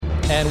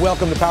And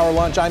welcome to Power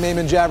Lunch. I'm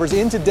Eamon Javers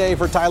in today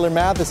for Tyler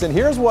Matheson.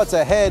 Here's what's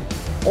ahead.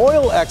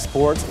 Oil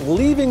exports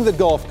leaving the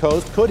Gulf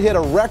Coast could hit a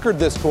record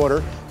this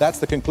quarter. That's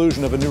the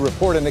conclusion of a new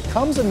report, and it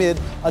comes amid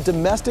a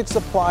domestic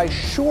supply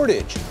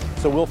shortage.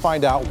 So we'll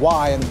find out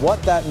why and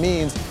what that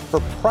means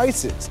for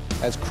prices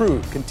as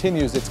crude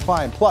continues its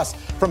climb. Plus,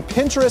 from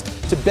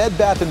Pinterest to Bed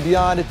Bath &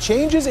 Beyond,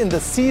 changes in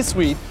the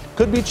C-suite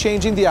could be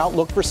changing the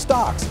outlook for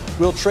stocks.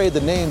 We'll trade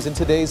the names in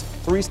today's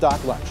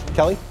three-stock lunch.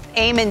 Kelly?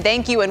 Eamon,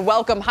 thank you and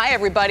welcome. Hi,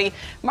 everybody.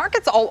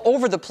 Markets all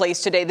over the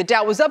place today. The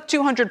Dow was up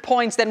 200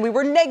 points. Then we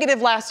were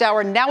negative last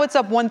hour. Now it's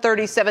up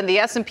 137. The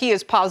S&P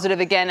is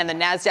positive again, and the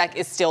Nasdaq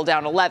is still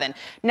down 11.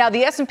 Now,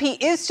 the S&P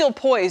is still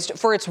poised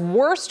for its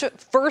worst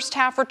first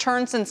half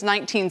return since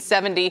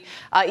 1970,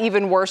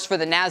 even worse for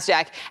the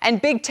Nasdaq. And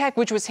big tech,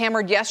 which was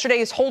hammered yesterday,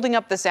 is holding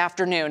up this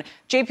afternoon.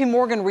 JP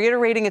Morgan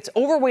reiterating its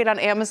overweight on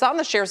Amazon.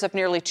 The shares up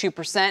nearly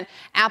 2%.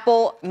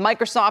 Apple,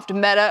 Microsoft,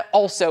 Meta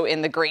also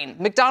in the green.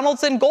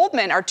 McDonald's and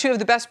Goldman are two of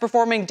the best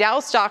performing Dow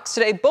stocks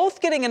today,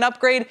 both getting an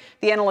upgrade.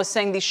 The analysts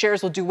saying these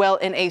shares will do well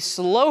in a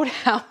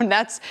slowdown.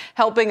 That's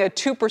helping a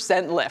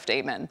 2% lift.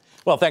 Amen.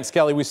 Well, thanks,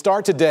 Kelly. We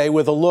start today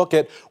with a look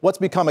at what's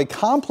become a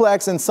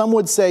complex and some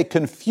would say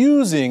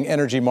confusing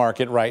energy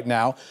market right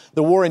now.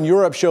 The war in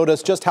Europe showed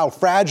us just how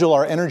fragile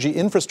our energy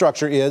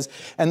infrastructure is,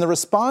 and the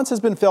response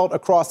has been felt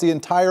across the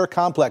entire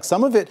complex,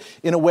 some of it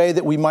in a way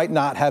that we might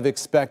not have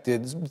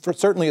expected.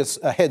 Certainly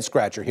a head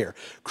scratcher here.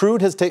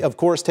 Crude has, of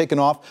course, taken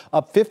off,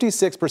 up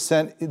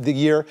 56% the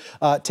year,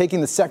 taking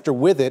the sector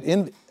with it.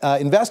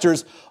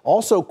 Investors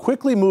also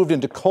quickly moved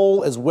into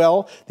coal as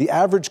well. The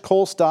average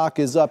coal stock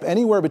is up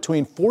anywhere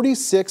between 46%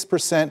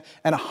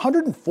 and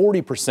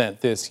 140%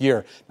 this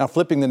year. Now,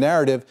 flipping the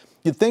narrative,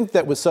 you'd think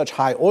that with such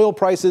high oil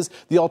prices,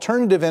 the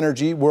alternative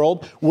energy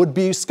world would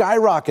be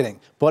skyrocketing,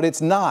 but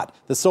it's not.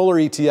 The solar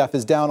ETF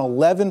is down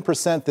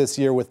 11% this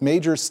year, with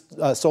major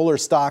solar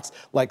stocks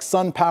like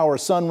SunPower,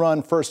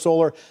 Sunrun, First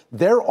Solar.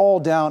 They're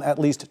all down at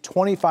least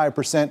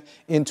 25%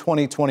 in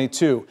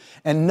 2022.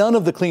 And none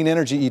of the clean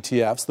energy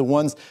ETFs, the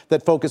ones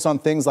that focus on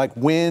things like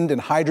wind and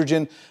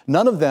hydrogen,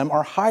 none of them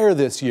are higher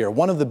this year.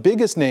 One of the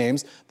biggest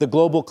names, the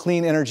Global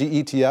Clean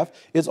Energy ETF,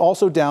 is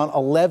also down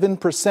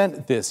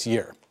 11% this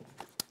year.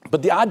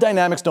 But the odd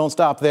dynamics don't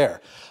stop there.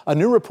 A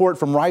new report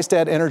from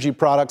Rystad Energy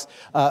Products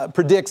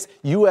predicts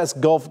U.S.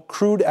 Gulf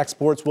crude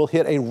exports will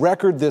hit a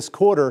record this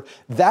quarter.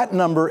 That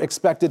number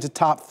expected to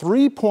top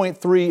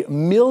 3.3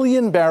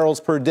 million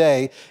barrels per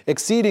day,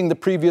 exceeding the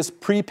previous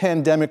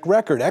pre-pandemic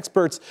record.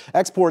 Exports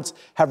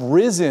have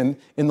risen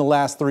in the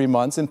last 3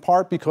 months, in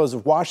part because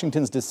of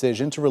Washington's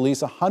decision to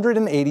release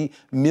 180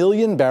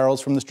 million barrels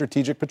from the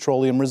Strategic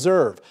Petroleum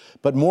Reserve.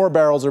 But more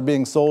barrels are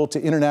being sold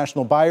to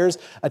international buyers,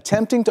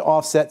 attempting to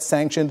offset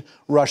sanctioned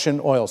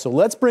Russian oil. So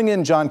let's bring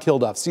in John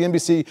Kilduff,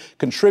 CNBC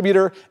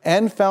contributor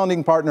and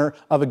founding partner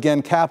of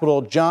Again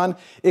Capital. John,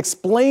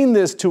 explain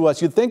this to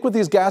us. You'd think with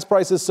these gas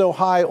prices so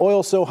high,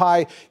 oil so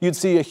high, you'd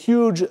see a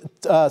huge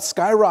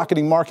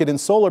skyrocketing market in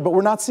solar, but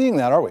we're not seeing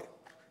that, are we?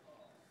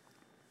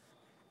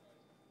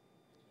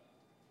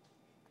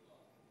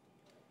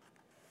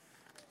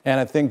 And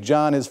I think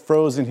John is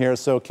frozen here.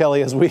 So,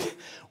 Kelly, as we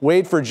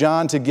wait for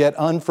John to get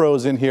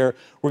unfrozen here,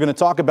 we're going to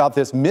talk about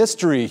this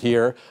mystery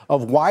here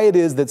of why it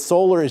is that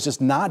solar is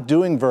just not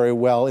doing very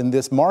well in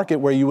this market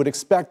where you would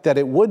expect that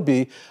it would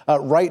be.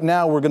 Right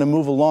now, we're going to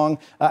move along.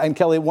 And,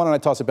 Kelly, why don't I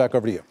toss it back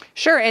over to you?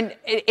 Sure. And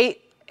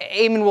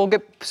Eamon, we'll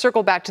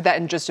circle back to that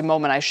in just a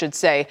moment, I should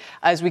say,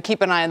 as we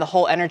keep an eye on the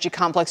whole energy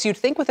complex. You'd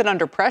think with it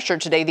under pressure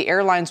today, the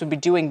airlines would be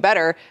doing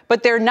better,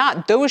 but they're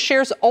not. Those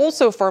shares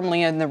also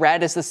firmly in the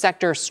red as the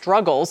sector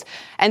struggles.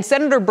 And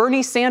Senator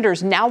Bernie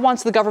Sanders now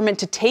wants the government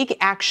to take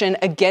action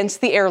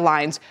against the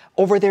airlines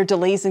over their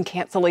delays and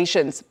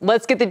cancellations.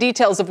 Let's get the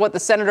details of what the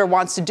senator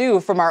wants to do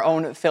from our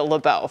own Phil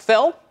LeBeau.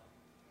 Phil?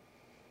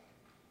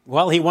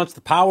 Well, he wants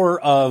the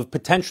power of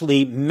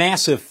potentially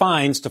massive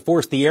fines to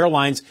force the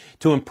airlines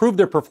to improve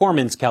their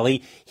performance,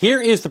 Kelly.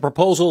 Here is the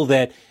proposal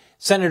that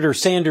Senator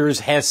Sanders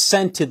has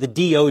sent to the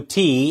DOT,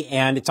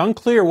 and it's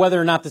unclear whether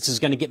or not this is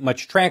going to get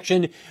much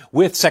traction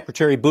with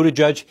Secretary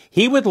Buttigieg.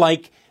 He would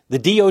like the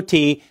DOT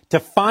to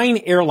fine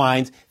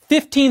airlines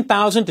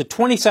 $15,000 to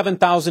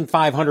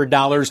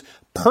 $27,500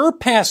 per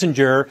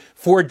passenger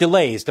for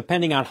delays,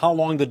 depending on how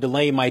long the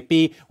delay might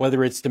be,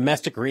 whether it's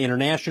domestic or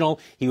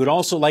international. He would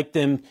also like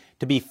them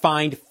to be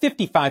fined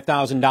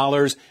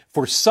 $55,000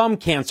 for some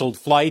canceled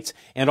flights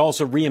and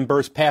also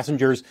reimburse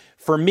passengers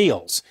for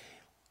meals.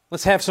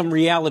 Let's have some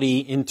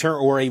reality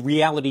or a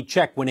reality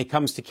check when it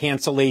comes to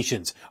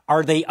cancellations.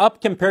 Are they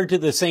up compared to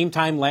the same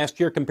time last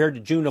year, compared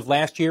to June of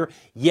last year?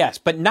 Yes,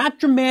 but not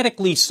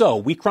dramatically so.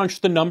 We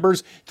crunched the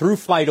numbers through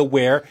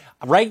FlightAware.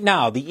 Right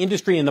now, the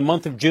industry in the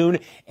month of June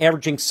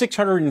averaging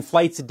 600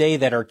 flights a day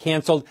that are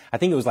canceled. I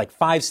think it was like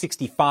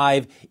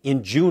 565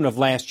 in June of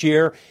last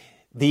year.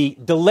 The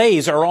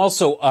delays are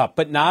also up,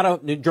 but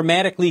not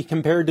dramatically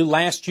compared to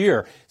last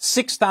year.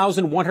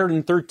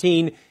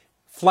 6,113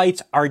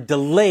 flights are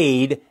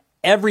delayed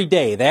every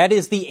day. That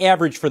is the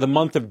average for the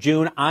month of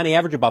June, on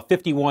average about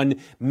 51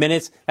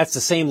 minutes. That's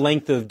the same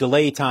length of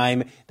delay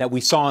time that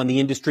we saw in the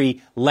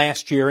industry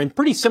last year, and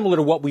pretty similar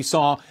to what we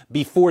saw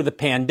before the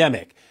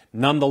pandemic.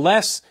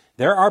 Nonetheless,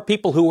 there are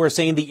people who are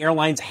saying the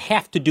airlines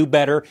have to do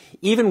better,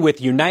 even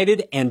with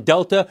United and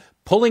Delta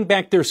pulling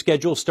back their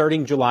schedule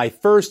starting July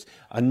 1st.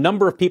 A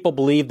number of people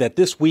believe that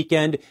this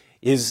weekend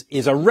is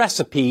a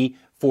recipe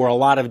for a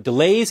lot of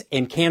delays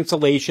and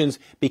cancellations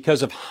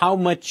because of how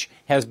much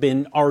has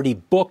been already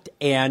booked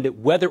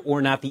and whether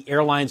or not the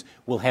airlines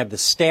will have the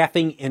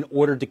staffing in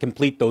order to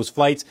complete those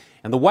flights.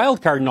 And the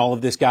wild card in all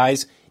of this,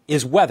 guys,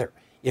 is weather.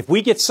 If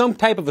we get some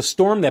type of a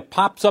storm that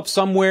pops up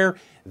somewhere,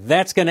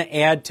 that's going to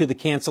add to the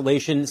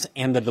cancellations,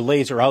 and the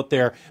delays are out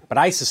there. But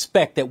I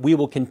suspect that we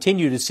will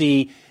continue to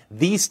see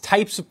these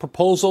types of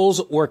proposals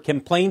or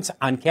complaints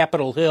on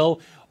Capitol Hill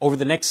over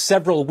the next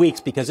several weeks,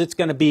 because it's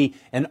going to be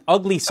an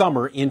ugly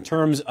summer in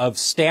terms of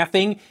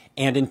staffing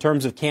and in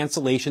terms of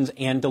cancellations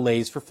and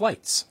delays for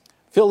flights.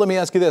 Phil, let me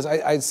ask you this.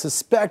 I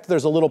suspect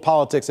there's a little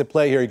politics at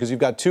play here because you've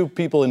got two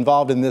people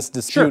involved in this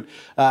dispute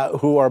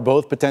who are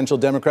both potential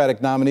Democratic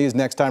nominees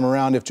next time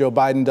around if Joe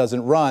Biden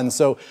doesn't run.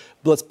 So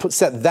let's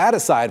set that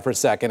aside for a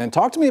second and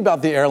talk to me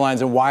about the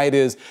airlines and why it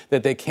is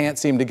that they can't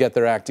seem to get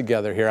their act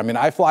together here. I mean,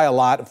 I fly a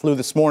lot, flew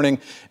this morning,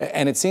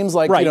 and it seems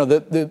like, you know,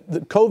 the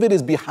COVID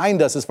is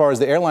behind us as far as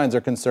the airlines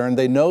are concerned.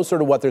 They know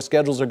sort of what their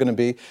schedules are going to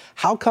be.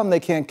 How come they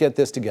can't get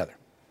this together?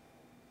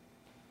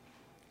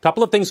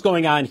 Couple of things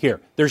going on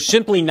here. There's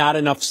simply not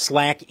enough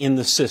slack in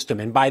the system.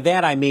 And by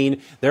that, I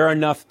mean there are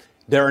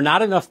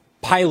not enough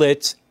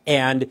pilots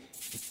and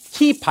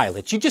key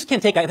pilots. You just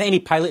can't take any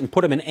pilot and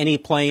put him in any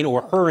plane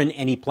or her in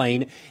any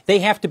plane. They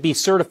have to be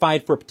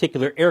certified for a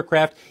particular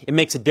aircraft. It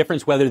makes a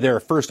difference whether they're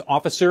a first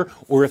officer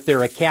or if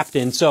they're a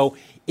captain. So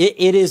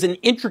it is an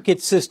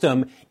intricate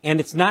system,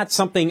 and it's not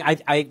something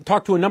I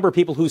talk to a number of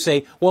people who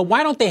say, well,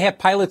 why don't they have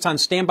pilots on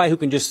standby who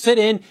can just sit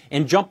in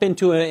and jump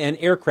into an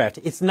aircraft?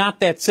 It's not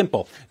that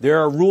simple. There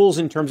are rules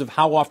in terms of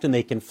how often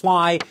they can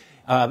fly,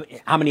 how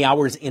many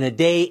hours in a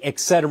day,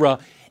 etc.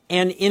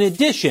 And in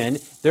addition,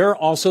 there are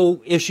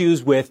also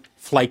issues with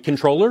flight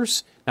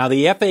controllers. Now,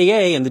 the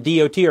FAA and the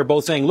DOT are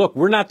both saying, look,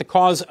 we're not the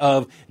cause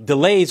of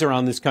delays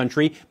around this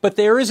country, but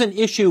there is an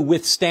issue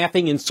with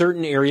staffing in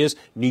certain areas,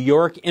 New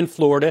York and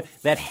Florida,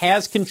 that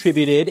has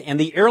contributed, and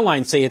the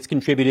airlines say it's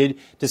contributed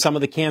to some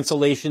of the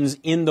cancellations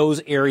in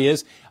those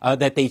areas,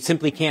 that they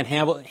simply can't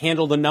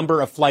handle the number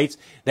of flights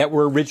that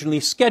were originally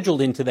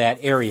scheduled into that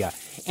area.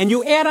 And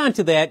you add on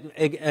to that,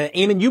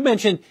 Eamon, you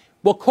mentioned,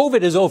 well,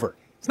 COVID is over.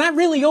 It's not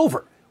really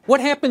over. What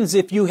happens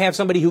if you have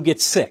somebody who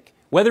gets sick?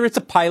 Whether it's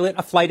a pilot,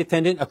 a flight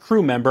attendant, a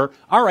crew member,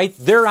 all right,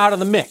 they're out of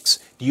the mix.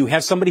 Do you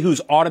have somebody who's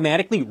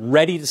automatically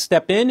ready to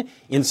step in?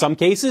 In some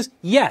cases,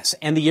 yes.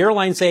 And the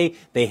airlines say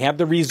they have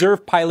the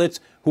reserve pilots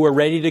who are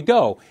ready to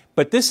go.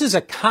 But this is a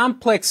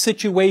complex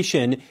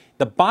situation.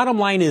 The bottom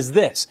line is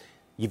this.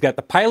 You've got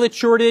the pilot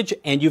shortage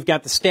and you've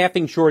got the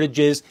staffing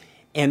shortages,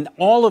 and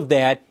all of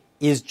that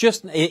is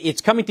just, it's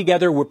coming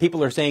together where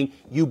people are saying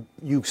you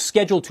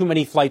schedule too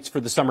many flights for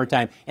the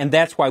summertime, and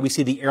that's why we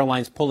see the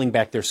airlines pulling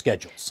back their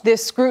schedules.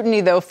 This scrutiny,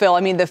 though, Phil, I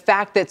mean, the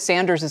fact that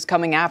Sanders is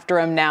coming after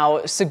him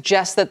now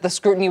suggests that the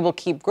scrutiny will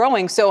keep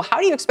growing. So how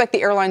do you expect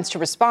the airlines to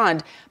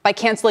respond? By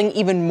canceling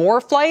even more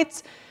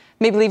flights,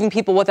 maybe leaving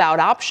people without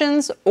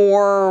options,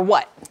 or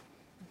what?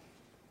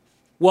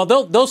 Well,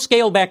 they'll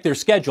scale back their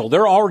schedule.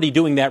 They're already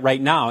doing that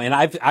right now. And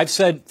I've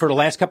said for the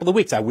last couple of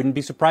weeks, I wouldn't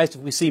be surprised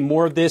if we see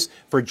more of this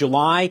for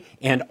July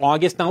and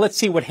August. Now, let's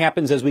see what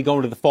happens as we go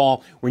into the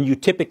fall, when you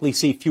typically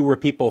see fewer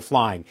people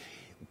flying.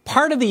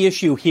 Part of the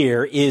issue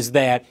here is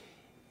that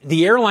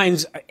the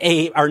airlines,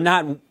 are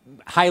not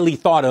highly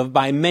thought of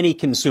by many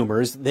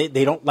consumers. They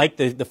don't like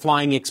the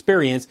flying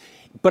experience.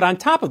 But on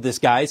top of this,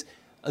 guys,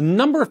 a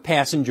number of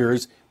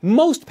passengers,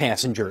 most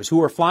passengers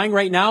who are flying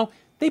right now,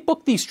 they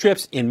booked these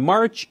trips in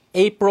March,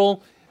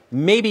 April,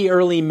 maybe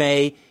early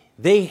May.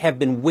 They have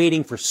been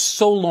waiting for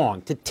so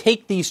long to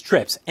take these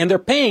trips, and they're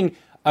paying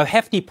a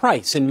hefty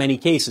price in many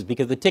cases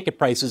because the ticket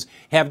prices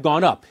have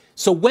gone up.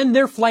 So when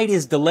their flight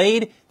is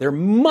delayed, they're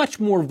much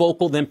more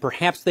vocal than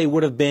perhaps they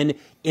would have been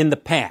in the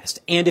past.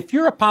 And if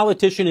you're a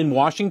politician in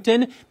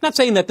Washington, I'm not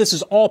saying that this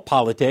is all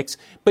politics,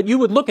 but you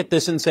would look at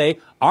this and say,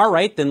 all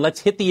right, then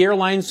let's hit the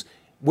airlines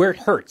where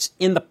it hurts,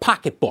 in the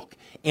pocketbook.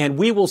 And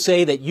we will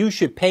say that you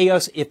should pay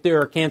us if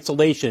there are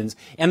cancellations.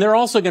 And they're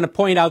also going to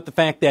point out the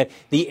fact that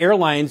the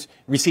airlines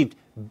received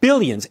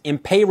billions in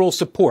payroll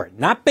support,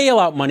 not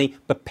bailout money,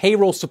 but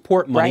payroll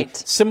support money,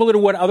 similar to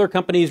what other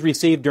companies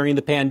received during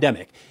the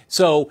pandemic.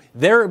 So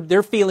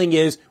their feeling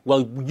is,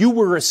 well, you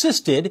were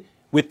assisted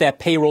with that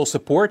payroll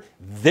support,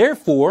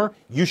 therefore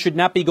you should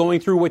not be going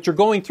through what you're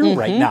going through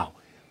right now.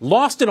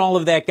 Lost in all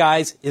of that,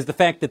 guys, is the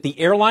fact that the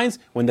airlines,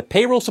 when the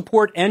payroll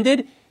support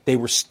ended, they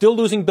were still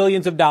losing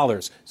billions of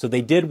dollars. So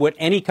they did what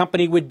any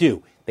company would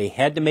do. They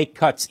had to make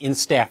cuts in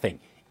staffing.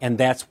 And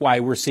that's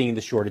why we're seeing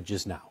the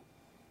shortages now.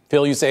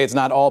 Phil, you say it's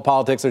not all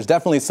politics. There's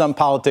definitely some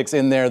politics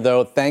in there,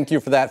 though. Thank you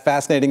for that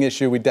fascinating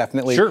issue. We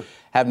definitely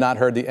have not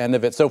heard the end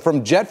of it. So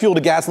from jet fuel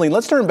to gasoline,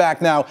 let's turn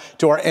back now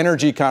to our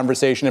energy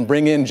conversation and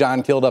bring in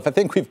John Kilduff. I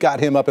think we've got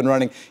him up and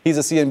running. He's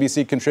a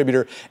CNBC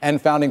contributor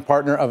and founding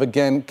partner of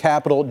Again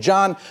Capital.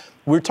 John,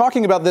 we're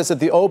talking about this at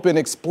the Open.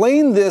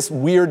 Explain this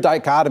weird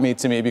dichotomy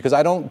to me, because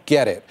I don't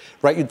get it,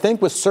 right? You'd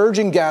think with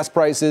surging gas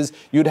prices,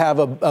 you'd have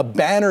a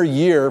banner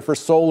year for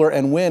solar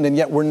and wind, and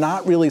yet we're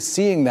not really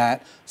seeing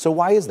that. So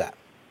why is that?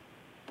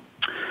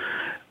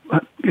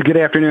 Good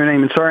afternoon,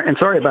 Eamon.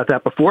 Sorry about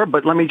that before,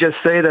 but let me just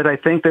say that I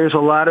think there's a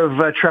lot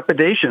of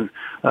trepidation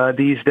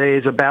these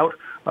days about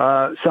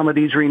some of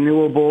these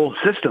renewable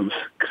systems,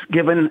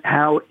 given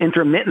how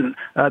intermittent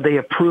they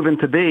have proven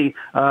to be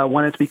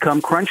when it's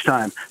become crunch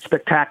time.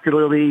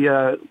 Spectacularly,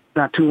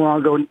 not too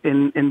long ago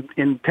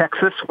in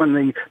Texas,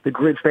 when the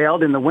grid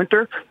failed in the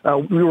winter,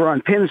 we were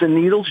on pins and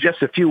needles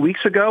just a few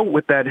weeks ago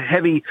with that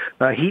heavy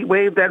heat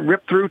wave that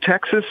ripped through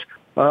Texas.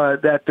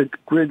 That the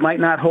grid might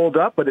not hold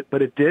up, but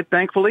it did,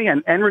 thankfully,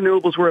 and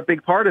renewables were a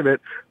big part of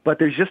it. But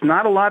there's just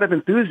not a lot of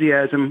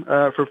enthusiasm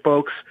for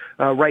folks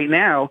right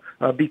now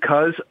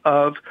because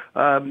of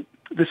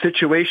the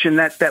situation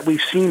that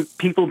we've seen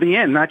people be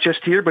in, not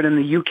just here, but in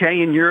the UK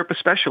and Europe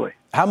especially.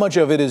 How much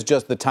of it is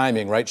just the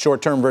timing, right?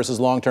 Short term versus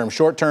long term.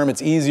 Short term,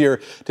 it's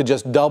easier to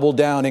just double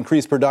down,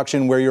 increase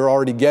production where you're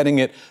already getting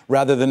it,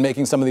 rather than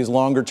making some of these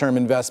longer term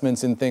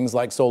investments in things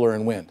like solar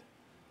and wind.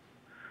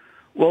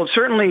 Well,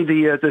 certainly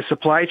the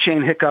supply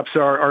chain hiccups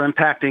are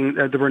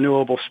impacting the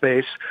renewable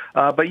space.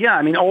 But yeah,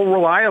 I mean, all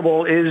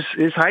reliable is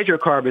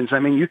hydrocarbons. I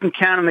mean, you can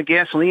count on the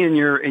gasoline in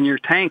your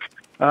tank,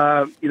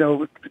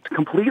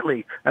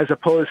 completely, as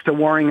opposed to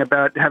worrying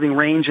about having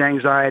range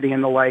anxiety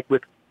and the like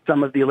with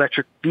some of the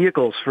electric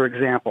vehicles, for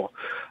example.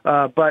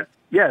 But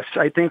yes,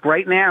 I think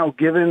right now,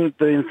 given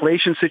the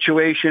inflation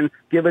situation,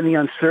 given the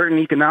uncertain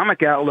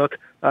economic outlook,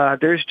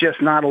 there's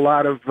just not a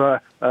lot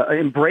of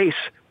embrace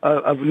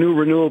of new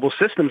renewable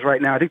systems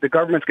right now. I think the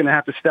government's going to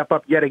have to step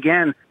up yet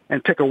again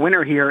and pick a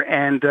winner here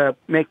and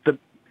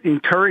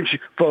encourage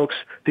folks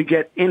to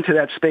get into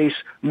that space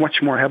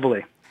much more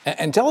heavily.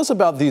 And tell us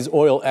about these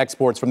oil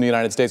exports from the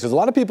United States, because a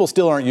lot of people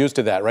still aren't used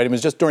to that, right? It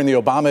was just during the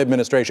Obama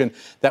administration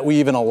that we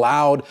even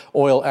allowed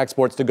oil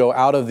exports to go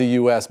out of the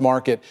U.S.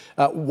 market.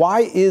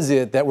 Why is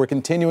it that we're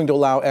continuing to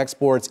allow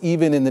exports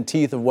even in the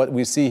teeth of what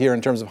we see here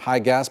in terms of high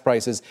gas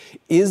prices?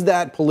 Is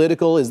that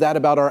political? Is that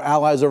about our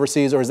allies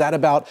overseas? Or is that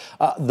about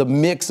the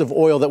mix of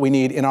oil that we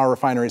need in our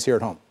refineries here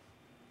at home?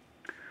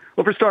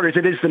 Well, for starters,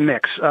 it is the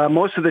mix.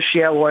 Most of the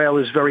shale oil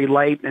is very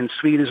light and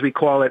sweet, as we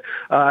call it,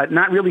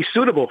 not really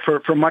suitable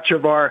for much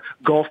of our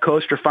Gulf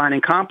Coast refining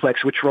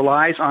complex, which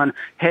relies on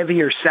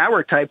heavier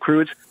sour type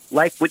crudes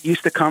like what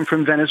used to come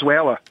from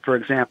Venezuela, for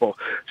example.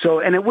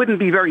 So, and it wouldn't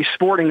be very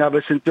sporting of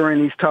us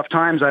during these tough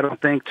times, I don't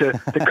think, to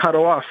cut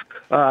off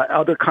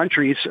other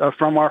countries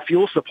from our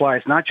fuel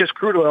supplies, not just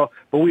crude oil,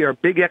 but we are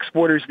big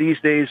exporters these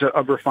days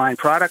of refined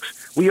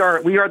products. We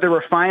are the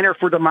refiner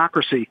for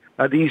democracy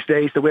these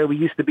days, the way we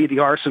used to be the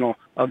arsenal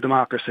of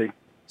democracy.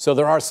 So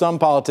there are some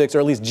politics, or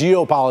at least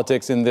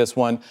geopolitics, in this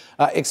one.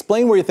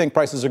 Explain where you think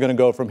prices are going to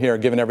go from here,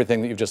 given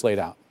everything that you've just laid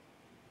out.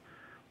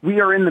 We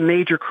are in the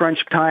major crunch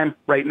time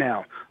right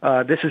now.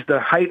 This is the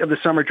height of the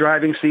summer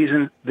driving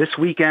season. This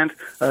weekend,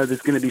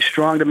 there's going to be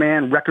strong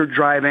demand, record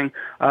driving,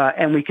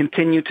 and we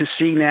continue to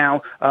see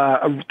now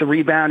the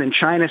rebound in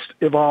China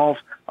evolve,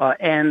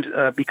 and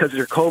because of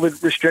their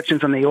COVID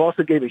restrictions, and they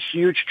also gave a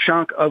huge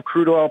chunk of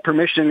crude oil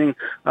permissioning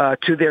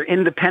to their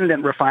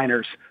independent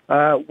refiners,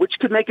 which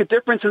could make a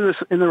difference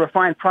in the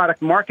refined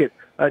product market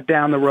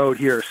down the road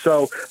here.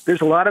 So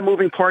there's a lot of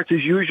moving parts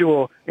as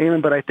usual,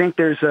 Eamon, but I think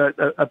there's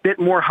a bit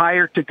more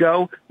higher to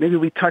go. Maybe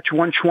we touch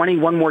 120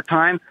 one more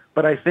time,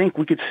 but I think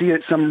we could see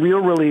some real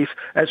relief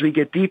as we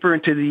get deeper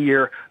into the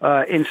year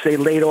in, say,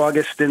 late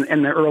August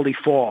and the early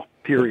fall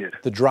period.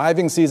 The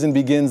driving season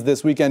begins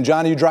this weekend.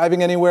 John, are you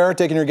driving anywhere,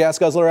 taking your gas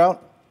guzzler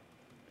out?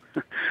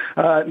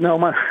 No,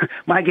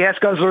 my gas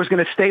guzzler is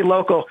going to stay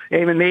local,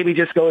 Eamon, maybe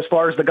just go as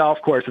far as the golf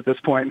course at this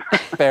point.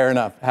 Fair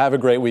enough. Have a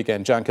great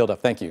weekend. John Kilduff,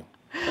 thank you.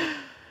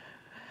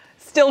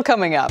 Still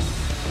coming up.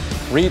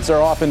 REITs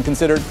are often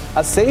considered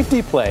a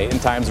safety play in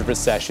times of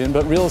recession,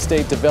 but real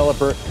estate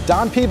developer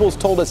Don Peebles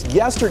told us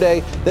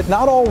yesterday that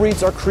not all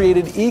REITs are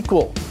created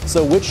equal.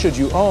 So which should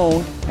you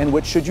own and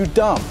which should you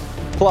dump?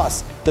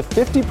 Plus, the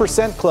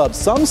 50% club,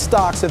 some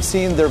stocks have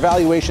seen their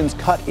valuations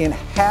cut in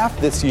half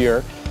this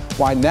year.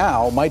 Why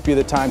now might be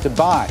the time to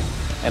buy.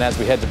 And as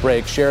we head to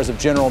break, shares of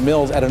General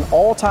Mills at an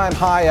all-time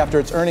high after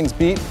its earnings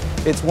beat.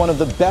 It's one of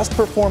the best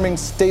performing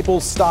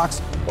staples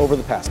stocks over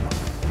the past month.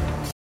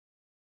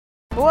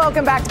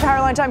 Welcome back to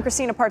Powerline. I'm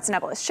Christina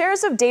Partsinevelos.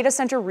 Shares of data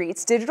center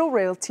REITs, Digital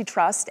Realty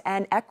Trust,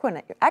 and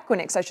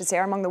Equinix,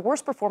 are among the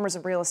worst performers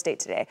of real estate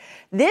today.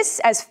 This,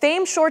 as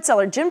famed short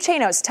seller Jim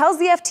Chanos tells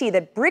the FT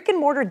that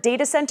brick-and-mortar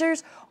data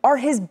centers are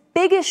his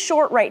biggest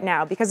short right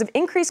now because of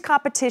increased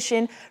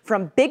competition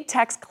from big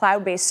tech's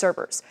cloud-based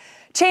servers.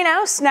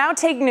 Chanos now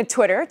taking to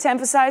Twitter to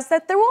emphasize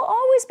that there will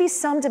always be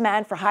some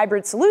demand for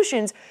hybrid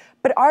solutions,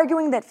 but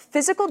arguing that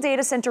physical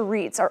data center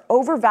REITs are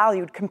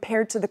overvalued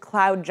compared to the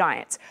cloud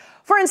giants.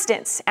 For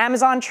instance,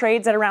 Amazon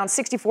trades at around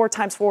 64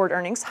 times forward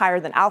earnings, higher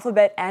than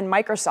Alphabet and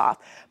Microsoft,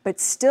 but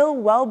still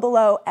well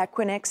below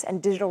Equinix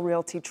and Digital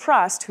Realty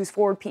Trust, whose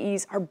forward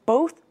PEs are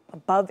both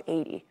above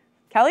 80.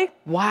 Kelly?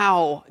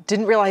 Wow.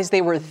 Didn't realize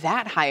they were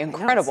that high.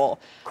 Incredible.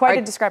 Quite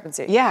a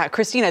discrepancy. Yeah,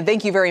 Christina,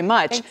 thank you very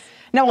much. Thanks.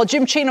 Now, while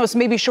Jim Chanos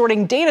may be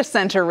shorting data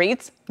center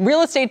REITs,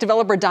 real estate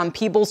developer Don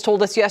Peebles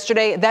told us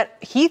yesterday that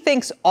he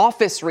thinks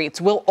office REITs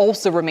will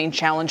also remain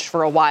challenged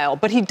for a while,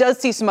 but he does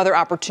see some other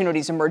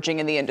opportunities emerging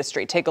in the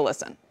industry. Take a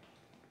listen.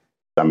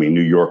 I mean,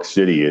 New York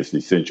City is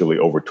essentially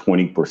over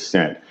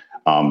 20%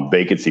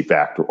 vacancy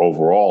factor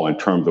overall in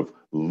terms of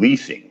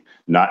leasing,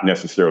 not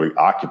necessarily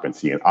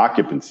occupancy. And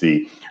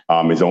occupancy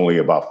is only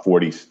about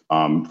 40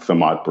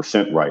 some odd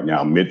percent right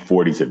now, mid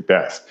 40s at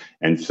best.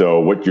 And so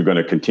what you're going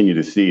to continue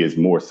to see is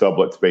more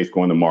sublet space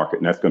going to market,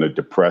 and that's going to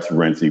depress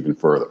rents even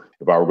further.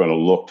 If I were going to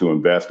look to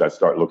invest, I'd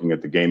start looking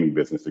at the gaming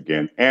business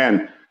again.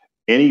 And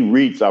any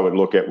REITs I would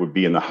look at would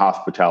be in the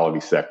hospitality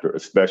sector,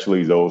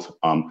 especially those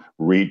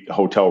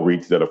hotel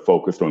REITs that are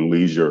focused on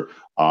leisure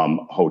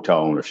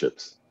hotel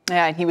ownerships.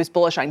 Yeah, and he was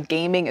bullish on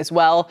gaming as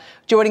well.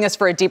 Joining us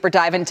for a deeper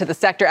dive into the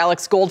sector,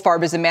 Alex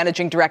Goldfarb is a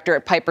managing director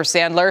at Piper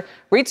Sandler.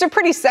 REITs are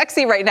pretty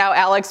sexy right now,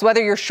 Alex,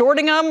 whether you're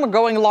shorting them or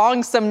going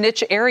long some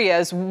niche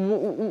areas.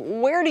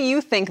 Where do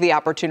you think the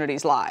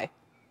opportunities lie?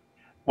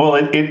 Well,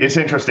 it's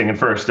interesting. And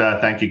first,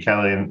 thank you,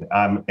 Kelly and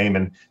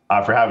Eamon,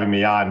 for having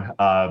me on.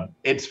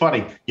 It's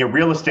funny,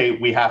 real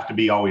estate, we have to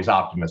be always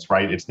optimists,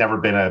 right? It's never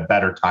been a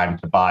better time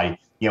to buy,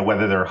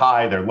 whether they're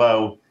high, they're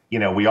low,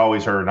 we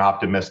always are an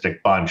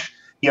optimistic bunch.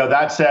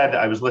 That said,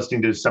 I was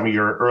listening to some of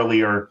your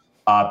earlier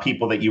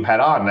people that you had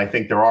on, and I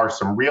think there are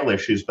some real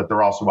issues, but there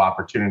are also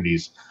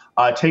opportunities.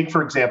 Take,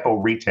 for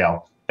example,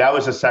 retail. That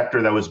was a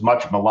sector that was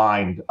much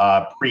maligned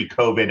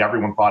pre-COVID.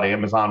 Everyone thought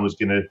Amazon was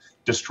going to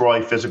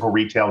destroy physical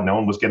retail. No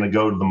one was going to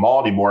go to the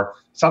mall anymore.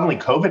 Suddenly,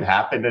 COVID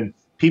happened, and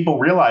people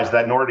realized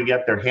that in order to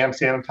get their hand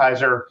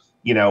sanitizer,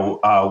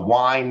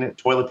 wine,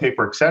 toilet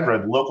paper, et cetera,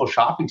 the local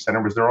shopping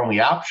center was their only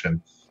option.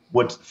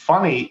 What's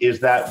funny is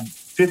that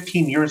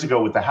 15 years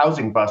ago with the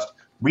housing bust,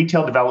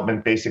 retail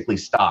development basically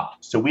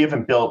stopped. So we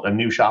haven't built a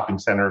new shopping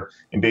center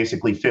in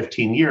basically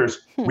 15 years.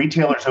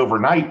 Retailers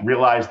overnight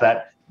realized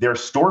that their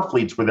store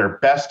fleets were their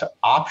best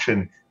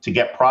option to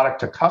get product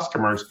to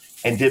customers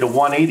and did a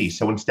 180.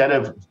 So instead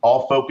of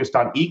all focused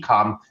on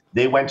e-com,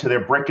 they went to their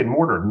brick and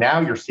mortar.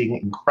 Now you're seeing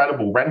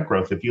incredible rent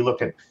growth. If you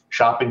look at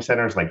shopping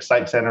centers like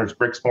Site Centers,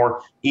 Brixmor,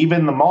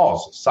 even the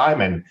malls,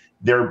 Simon,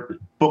 they're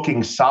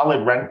booking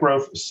solid rent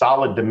growth,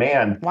 solid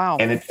demand. Wow.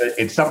 And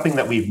it's something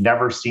that we've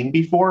never seen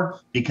before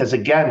because,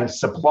 again,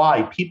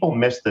 supply, people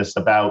miss this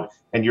about,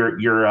 and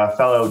your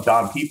fellow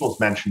Don Peebles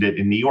mentioned it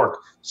in New York,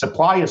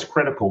 supply is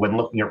critical when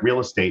looking at real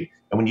estate.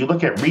 And when you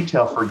look at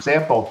retail, for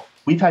example,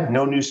 we've had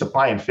no new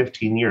supply in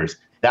 15 years.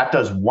 That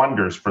does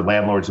wonders for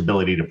landlords'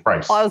 ability to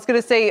price. Well, I was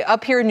going to say,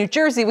 up here in New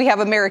Jersey, we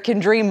have American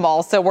Dream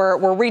Mall, so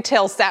we're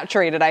retail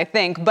saturated, I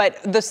think. But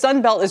the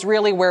Sun Belt is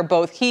really where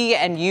both he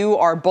and you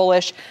are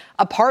bullish.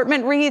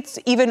 Apartment REITs,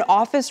 even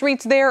office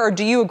REITs there, or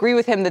do you agree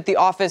with him that the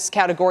office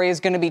category is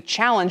going to be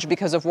challenged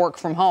because of work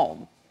from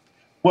home?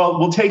 Well,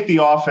 we'll take the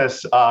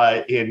office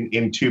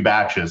in two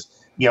batches.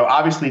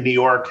 Obviously, New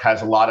York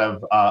has a lot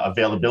of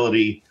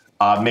availability.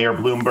 Mayor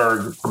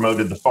Bloomberg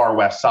promoted the Far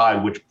West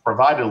Side, which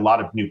provided a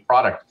lot of new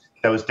product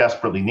that was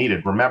desperately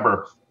needed.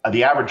 Remember,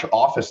 the average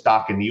office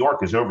stock in New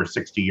York is over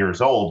 60 years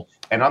old.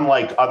 And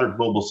unlike other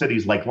global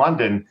cities like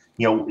London,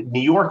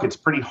 New York, it's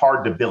pretty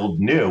hard to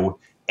build new.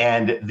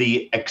 And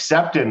the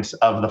acceptance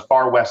of the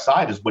Far West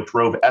Side is what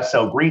drove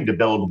SL Green to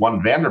build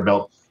One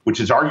Vanderbilt, which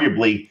is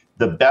arguably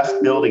the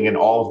best building in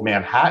all of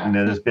Manhattan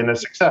and has been a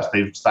success.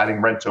 They've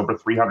citing rents over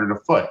 $300 a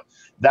foot.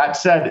 That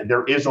said,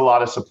 there is a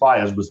lot of supply,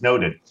 as was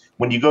noted.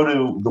 When you go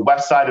to the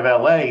west side of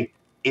LA,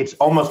 it's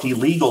almost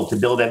illegal to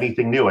build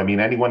anything new. I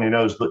mean, anyone who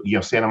knows,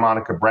 Santa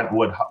Monica,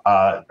 Brentwood,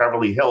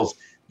 Beverly Hills,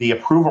 the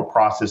approval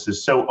process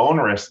is so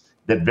onerous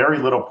that very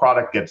little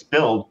product gets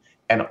built.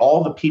 And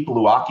all the people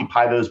who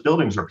occupy those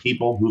buildings are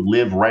people who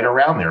live right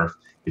around there.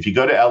 If you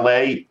go to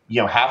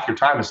LA, half your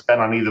time is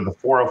spent on either the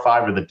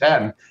 405 or the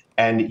 10,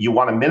 and you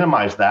want to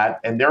minimize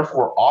that. And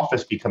therefore,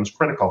 office becomes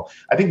critical.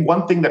 I think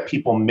one thing that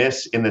people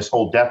miss in this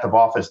whole death of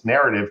office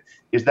narrative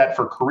is that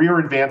for career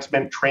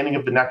advancement, training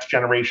of the next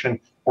generation,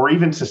 or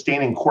even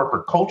sustaining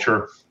corporate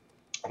culture,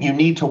 you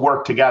need to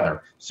work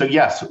together. So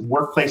yes,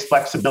 workplace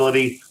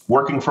flexibility,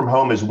 working from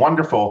home is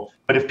wonderful.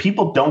 But if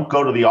people don't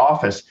go to the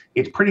office,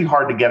 it's pretty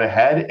hard to get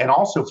ahead. And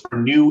also for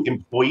new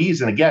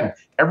employees. And again,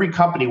 every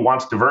company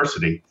wants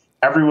diversity.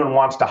 Everyone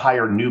wants to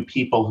hire new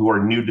people who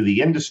are new to the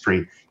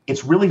industry.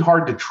 It's really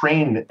hard to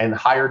train and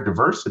hire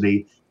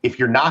diversity if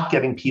you're not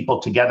getting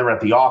people together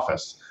at the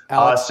office.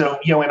 Alex, So,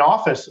 in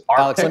office, our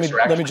Alex, picks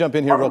let me jump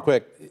in here real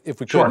quick, if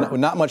we could. Sure.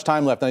 Not much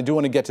time left, and I do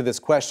want to get to this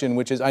question,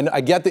 which is, I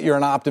get that you're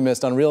an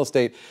optimist on real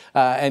estate,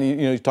 and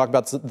you talk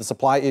about the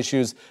supply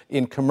issues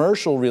in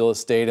commercial real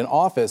estate and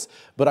office,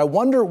 but I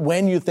wonder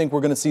when you think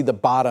we're going to see the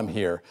bottom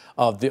here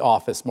of the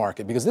office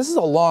market, because this is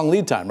a long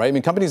lead time, right? I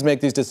mean, companies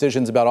make these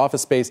decisions about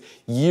office space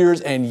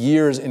years and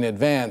years in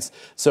advance,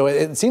 so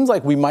it seems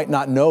like we might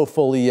not know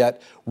fully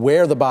yet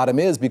where the bottom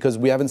is because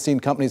we haven't seen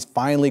companies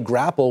finally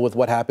grapple with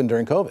what happened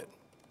during COVID.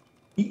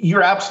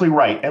 You're absolutely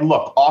right. And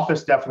look,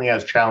 office definitely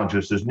has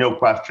challenges. There's no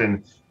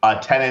question.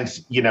 Tenants,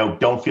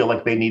 don't feel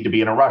like they need to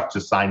be in a rush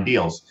to sign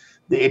deals.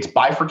 It's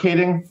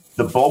bifurcating.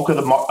 The bulk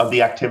of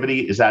the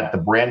activity is at the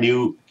brand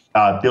new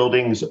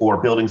buildings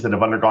or buildings that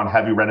have undergone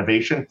heavy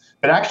renovation.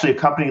 But actually, a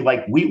company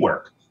like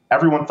WeWork,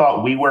 everyone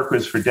thought WeWork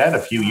was for dead a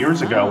few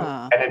years ago.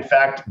 And in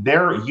fact,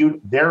 their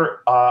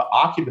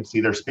occupancy,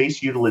 their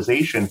space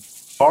utilization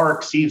far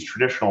exceeds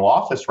traditional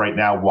office right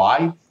now.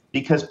 Why?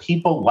 Because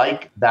people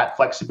like that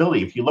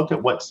flexibility. If you look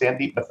at what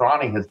Sandeep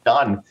Mathrani has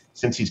done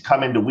since he's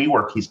come into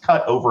WeWork, he's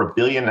cut over $1.5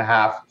 billion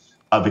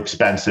of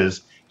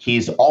expenses.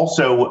 He's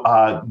also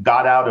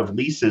got out of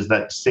leases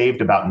that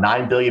saved about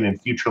 $9 billion in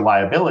future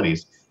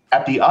liabilities.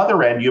 At the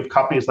other end, you have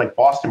companies like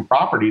Boston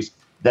Properties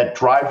that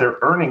drive their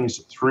earnings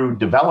through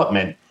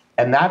development.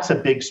 And that's a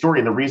big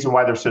story. And the reason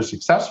why they're so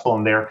successful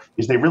in there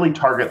is they really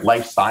target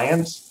life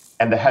science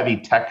and the heavy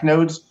tech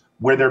nodes,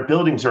 where their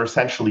buildings are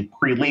essentially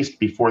pre-leased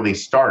before they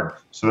start.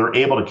 So they're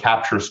able to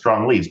capture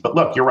strong leads. But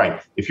look, you're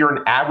right. If you're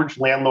an average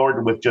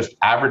landlord with just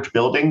average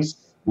buildings,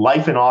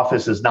 life in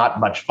office is not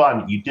much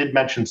fun. You did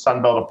mention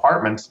Sunbelt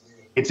Apartments.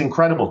 It's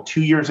incredible.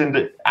 2 years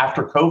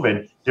after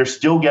COVID, they're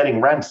still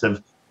getting rents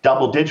of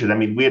double digit. I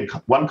mean, we had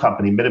one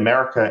company,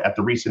 Mid-America, at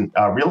the recent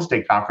real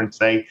estate conference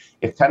say,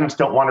 if tenants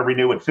don't want to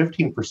renew at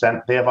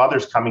 15%, they have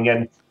others coming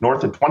in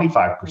north of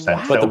 25%.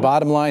 Wow. But the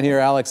bottom line here,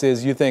 Alex,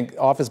 is you think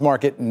office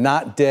market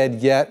not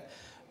dead yet.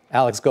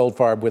 Alex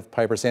Goldfarb with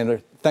Piper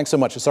Sandler. Thanks so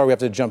much. Sorry we have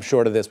to jump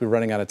short of this. We're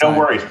running out of time. No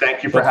worries.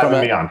 Thank you for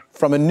having me on.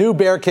 From a new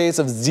bear case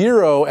of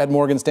zero at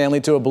Morgan Stanley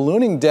to a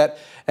ballooning debt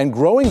and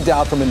growing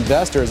doubt from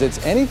investors,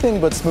 it's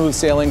anything but smooth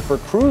sailing for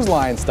cruise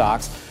line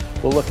stocks.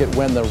 We'll look at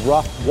when the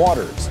rough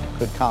waters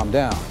could calm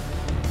down.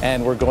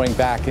 And we're going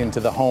back into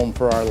the home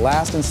for our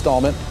last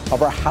installment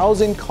of our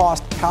housing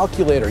cost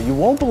calculator. You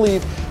won't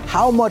believe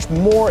how much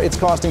more it's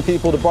costing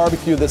people to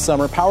barbecue this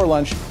summer. Power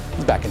Lunch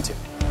is back in 2.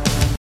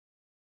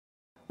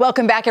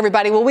 Welcome back,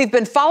 everybody. Well, we've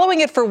been following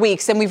it for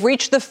weeks, and we've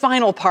reached the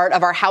final part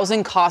of our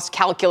housing cost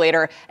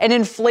calculator, an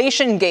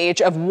inflation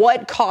gauge of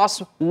what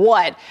costs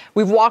what.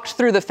 We've walked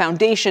through the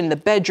foundation, the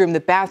bedroom,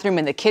 the bathroom,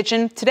 and the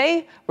kitchen.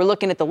 Today, we're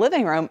looking at the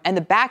living room and the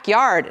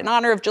backyard in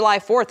honor of July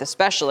 4th,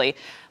 especially.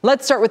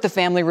 Let's start with the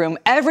family room.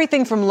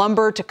 Everything from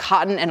lumber to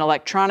cotton and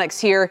electronics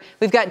here.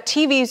 We've got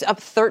TVs up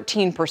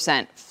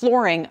 13%,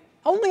 flooring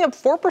only up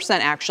 4%,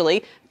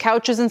 actually.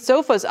 Couches and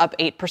sofas up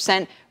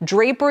 8%.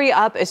 Drapery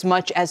up as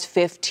much as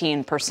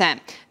 15%.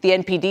 The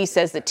NPD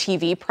says that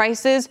TV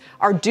prices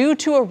are due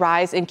to a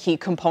rise in key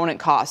component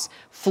costs.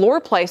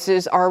 Floor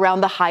prices are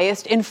around the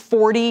highest in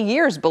 40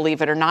 years,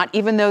 believe it or not,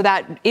 even though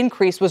that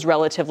increase was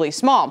relatively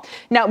small.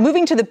 Now,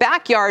 moving to the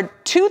backyard,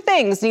 two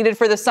things needed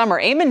for the summer.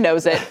 Eamon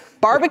knows it.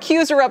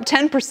 Barbecues are up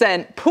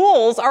 10%.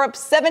 Pools are up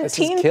 17%. This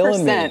is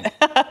killing me.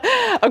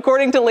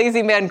 According to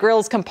Lazy Man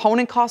Grills,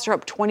 component costs are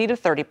up 20 to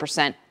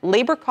 30%.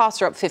 Labor costs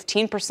are up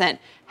 15%.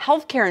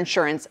 Healthcare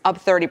insurance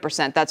up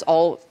 30%. That's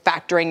all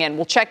factoring in.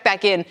 We'll check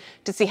back in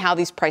to see how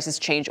these prices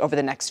change over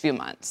the next few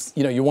months.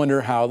 You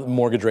wonder how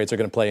mortgage rates are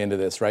going to play into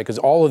this, right? Because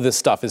all of this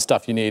stuff is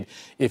stuff you need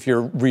if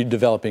you're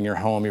redeveloping your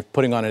home, you're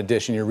putting on an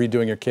addition, you're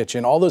redoing your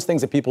kitchen, all those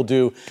things that people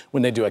do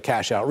when they do a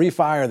cash out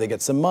refi or they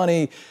get some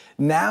money.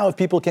 Now, if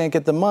people can't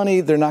get the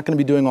money, they're not going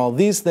to be doing all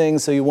these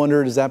things. So you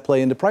wonder, does that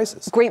play into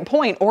prices? Great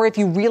point. Or if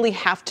you really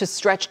have to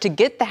stretch to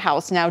get the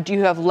house now, do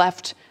you have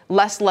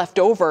less left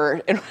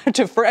over?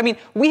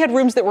 We had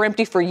rooms that were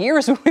empty for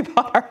years when we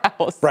bought our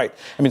house. Right.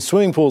 I mean,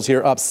 swimming pools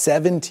here up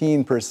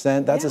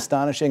 17%. That's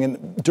astonishing.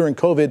 And during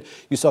COVID,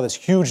 you saw this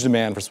huge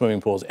demand for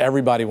swimming pools.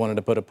 Everybody wanted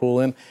to put a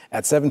pool in.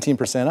 At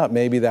 17% up,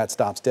 maybe that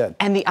stops dead.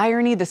 And the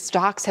irony, the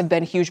stocks have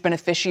been huge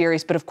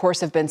beneficiaries, but of course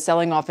have been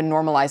selling off and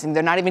normalizing.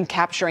 They're not even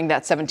capturing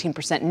that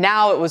 17%.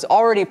 Now it was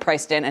already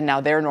priced in, and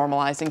now they're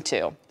normalizing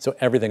too. So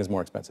everything is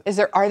more expensive.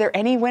 Are there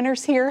any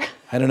winners here?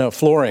 I don't know.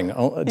 Flooring.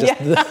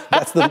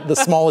 That's the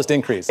smallest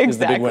increase. Exactly. Is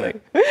the big winner.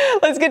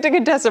 Let's get to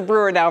Contessa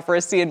Brewer now for a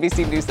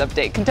CNBC News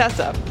update.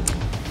 Contessa.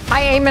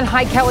 Hi, Eamon.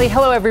 Hi, Kelly.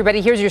 Hello,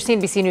 everybody. Here's your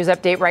CNBC News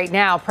update right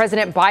now.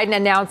 President Biden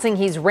announcing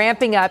he's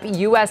ramping up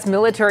U.S.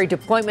 military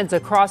deployments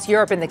across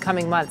Europe in the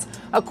coming months.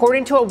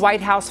 According to a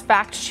White House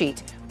fact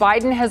sheet,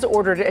 Biden has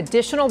ordered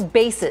additional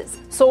bases,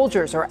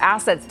 soldiers, or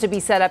assets to be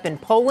set up in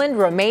Poland,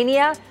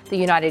 Romania, the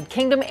United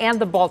Kingdom, and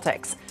the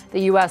Baltics.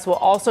 The U.S. will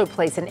also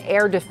place an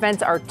air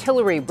defense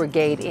artillery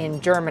brigade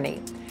in Germany.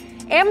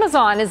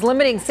 Amazon is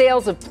limiting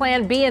sales of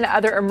Plan B and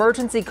other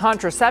emergency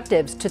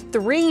contraceptives to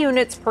 3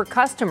 units per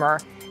customer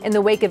in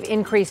the wake of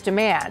increased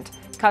demand.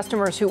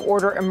 Customers who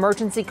order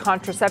emergency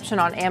contraception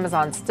on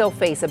Amazon still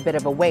face a bit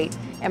of a wait.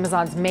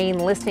 Amazon's main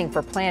listing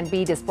for Plan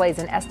B displays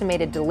an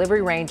estimated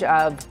delivery range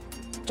of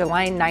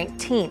July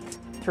 19th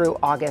through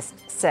August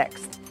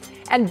 6th.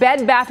 And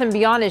Bed Bath &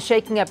 Beyond is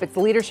shaking up its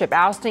leadership,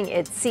 ousting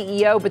its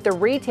CEO, but the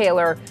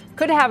retailer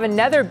could have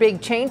another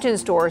big change in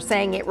store,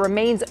 saying it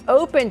remains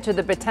open to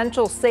the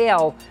potential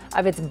sale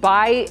of its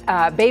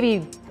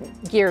baby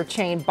gear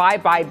chain, Bye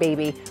Bye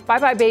Baby. Bye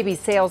Bye Baby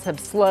sales have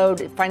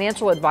slowed.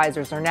 Financial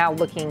advisors are now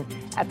looking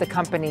at the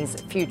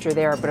company's future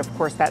there, but of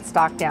course that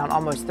stock down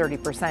almost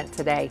 30%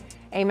 today.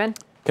 Eamon?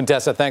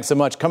 Contessa, thanks so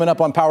much. Coming up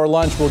on Power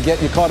Lunch, we'll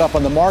get you caught up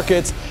on the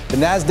markets. The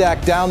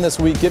NASDAQ down this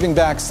week, giving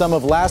back some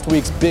of last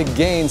week's big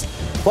gains.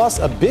 Plus,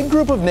 a big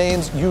group of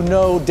names you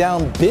know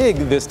down big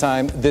this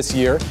time this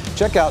year.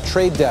 Check out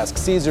Trade Desk,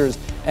 Caesars,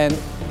 and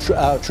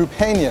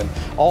Trupanion,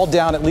 all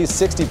down at least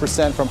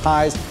 60% from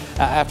highs.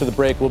 After the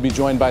break, we'll be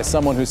joined by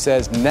someone who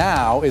says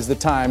now is the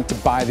time to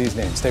buy these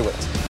names. Stay with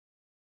us.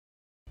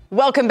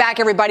 Welcome back,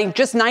 everybody.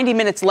 Just 90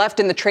 minutes left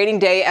in the trading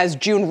day as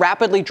June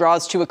rapidly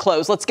draws to a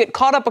close. Let's get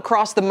caught up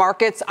across the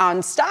markets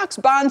on stocks,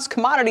 bonds,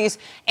 commodities,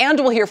 and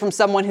we'll hear from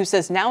someone who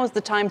says now is the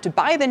time to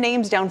buy the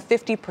names down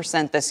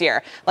 50% this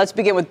year. Let's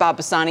begin with Bob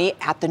Bassani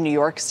at the New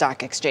York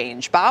Stock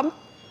Exchange. Bob?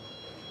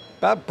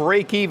 About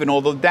break even,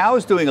 although Dow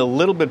is doing a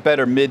little bit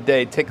better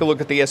midday. Take a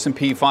look at the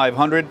S&P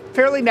 500.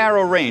 Fairly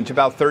narrow range,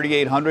 about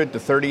 3,800 to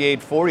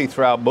 3,840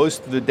 throughout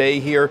most of the day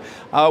here.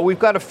 We've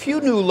got a few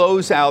new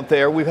lows out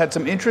there. We've had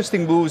some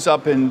interesting moves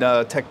up in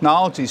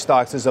technology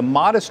stocks. There's a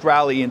modest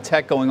rally in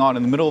tech going on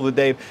in the middle of the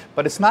day,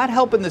 but it's not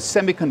helping the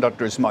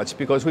semiconductors much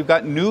because we've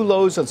got new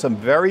lows on some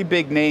very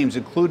big names,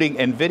 including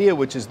NVIDIA,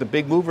 which is the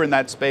big mover in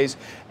that space,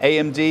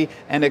 AMD,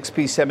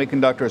 NXP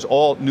Semiconductors,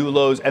 all new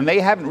lows, and they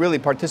haven't really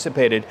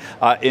participated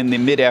in the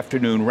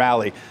mid-afternoon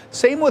rally.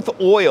 Same with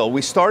oil.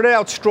 We started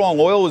out strong.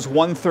 Oil was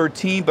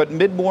 113, but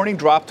mid-morning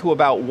dropped to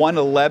about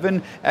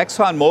 111.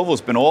 ExxonMobil's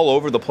been all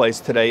over the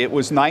place today. It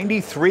was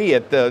 93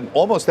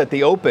 almost at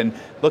the open.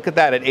 Look at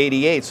that at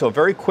 88. So a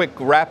very quick,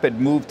 rapid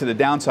move to the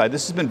downside.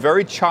 This has been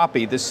very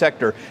choppy, this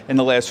sector, in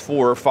the last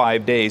 4 or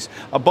 5 days.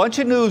 A bunch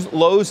of new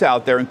lows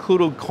out there,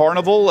 including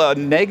Carnival,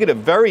 negative,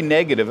 very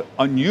negative,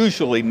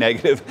 unusually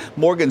negative.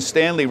 Morgan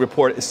Stanley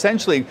report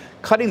essentially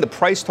cutting the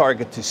price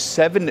target to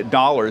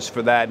 $7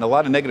 for that, and a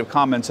lot of negative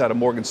comments out of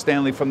Morgan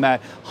Stanley from that.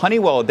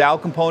 Honeywell, a Dow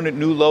component,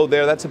 new low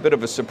there. That's a bit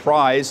of a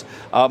surprise.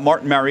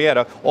 Martin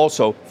Marietta,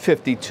 also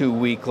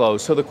 52-week low.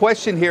 So the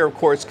question here, of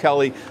course,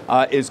 Kelly,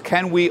 is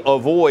can we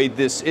avoid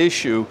this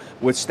issue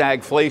with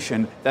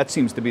stagflation? That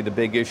seems to be the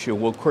big issue.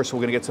 Well, of course,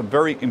 we're going to get some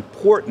very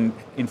important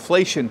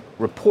inflation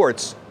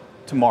reports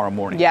tomorrow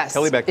morning. Yes,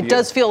 Kelly, back to you. It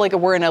does feel like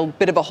we're in a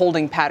bit of a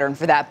holding pattern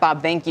for that,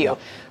 Bob. Thank you. Yep.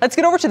 Let's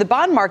get over to the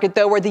bond market,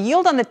 though, where the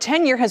yield on the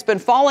 10-year has been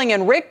falling.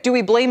 And, Rick, do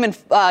we blame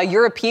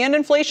European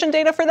inflation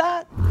data for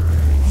that?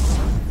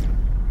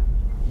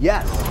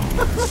 Yes.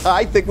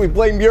 I think we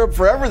blame Europe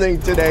for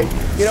everything today.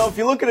 You know, if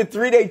you look at a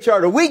 3-day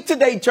chart, a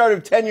week-to-day chart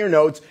of 10-year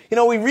notes, you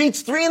know, we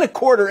reached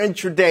 3.25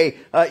 intraday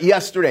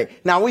yesterday.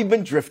 Now we've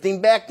been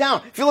drifting back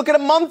down. If you look at a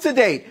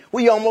month-to-date,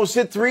 we almost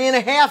hit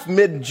 3.5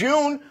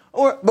 mid-June.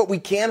 But we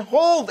can't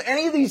hold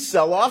any of these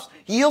sell-offs.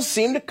 Yields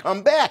seem to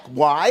come back.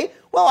 Why?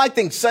 Well, I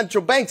think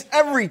central banks,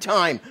 every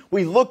time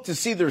we look to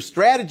see their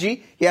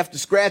strategy, you have to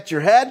scratch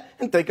your head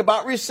and think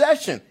about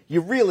recession.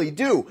 You really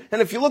do.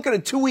 And if you look at a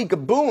 2-week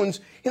of Boons,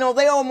 you know,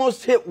 they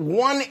almost hit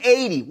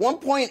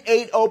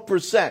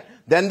 1.80%.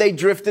 Then they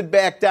drifted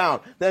back down.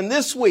 Then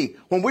this week,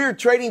 when we were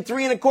trading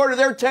 3.25,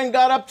 their 10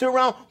 got up to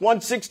around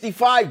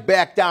 165,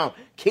 back down.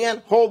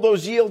 Can't hold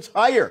those yields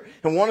higher.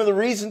 And one of the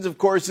reasons, of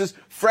course, is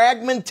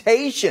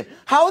fragmentation.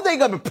 How are they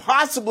going to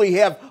possibly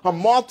have a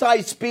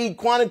multi-speed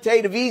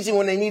quantitative easing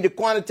when they need a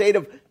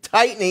quantitative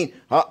tightening?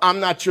 I'm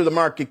not sure the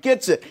market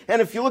gets it.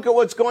 And if you look at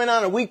what's going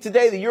on a week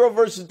today, the euro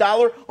versus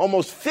dollar,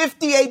 almost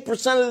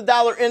 58% of the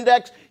dollar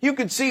index. You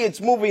can see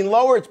it's moving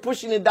lower. It's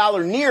pushing the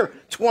dollar near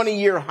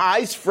 20-year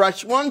highs,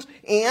 fresh ones.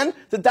 And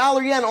the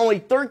dollar yen,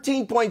 only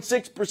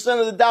 13.6%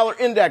 of the dollar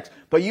index.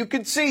 But you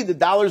can see the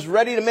dollar's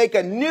ready to make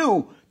a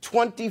new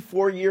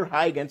 24-year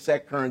high against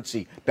that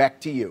currency.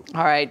 Back to you.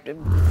 All right.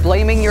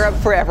 Blaming Europe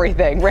for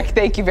everything. Rick,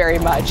 thank you very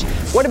much.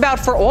 What about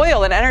for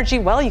oil and energy?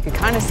 Well, you could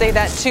kind of say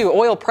that, too.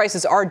 Oil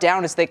prices are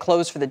down as they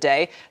close for the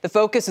day. The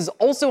focus is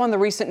also on the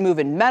recent move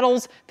in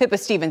metals. Pippa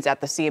Stevens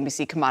at the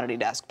CNBC Commodity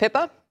Desk.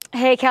 Pippa?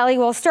 Hey, Kelly.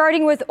 Well,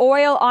 starting with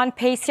oil on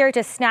pace here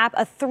to snap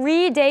a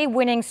 3-day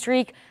winning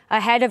streak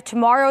ahead of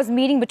tomorrow's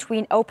meeting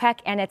between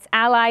OPEC and its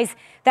allies.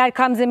 That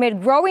comes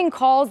amid growing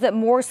calls that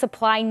more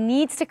supply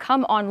needs to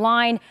come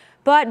online.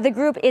 But the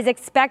group is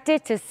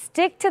expected to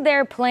stick to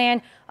their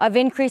plan of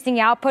increasing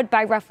output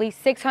by roughly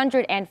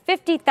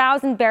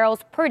 650,000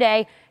 barrels per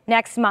day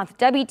next month.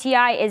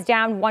 WTI is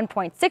down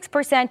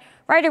 1.6%,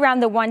 right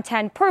around the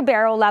 110 per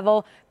barrel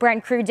level.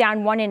 Brent crude down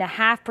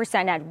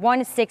 1.5% at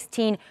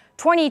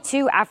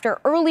 116.22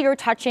 after earlier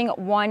touching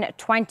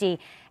 120.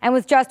 And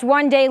with just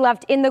 1 day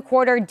left in the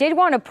quarter, did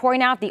want to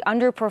point out the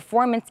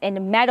underperformance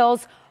in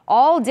metals.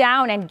 all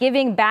down and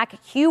giving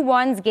back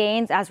Q1's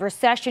gains as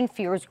recession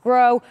fears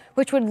grow,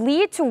 which would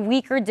lead to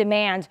weaker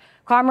demand.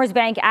 Commerce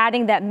Bank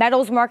adding that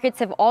metals markets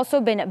have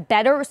also been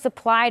better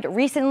supplied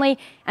recently.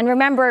 And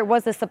remember, it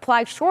was the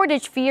supply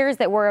shortage fears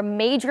that were a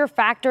major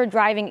factor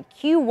driving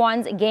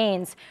Q1's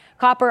gains.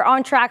 Copper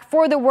on track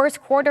for the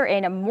worst quarter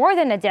in more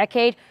than a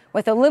decade,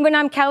 with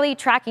aluminum, Kelly,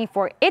 tracking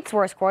for its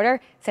worst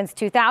quarter since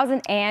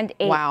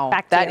 2008. Wow,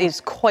 that is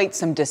quite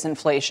some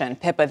disinflation.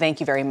 Pippa, thank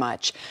you very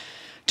much.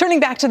 Turning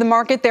back to the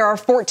market, there are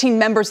 14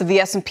 members of the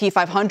S&P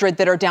 500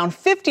 that are down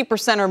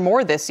 50% or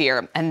more this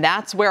year, and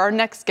that's where our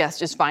next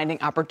guest is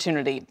finding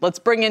opportunity. Let's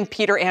bring in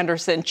Peter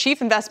Anderson,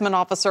 Chief Investment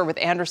Officer with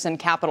Anderson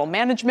Capital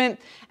Management.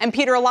 And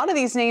Peter, a lot of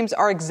these names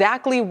are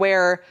exactly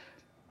where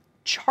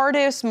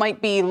chartists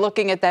might be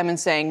looking at them and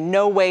saying,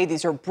 no way,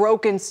 these are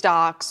broken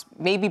stocks,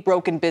 maybe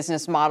broken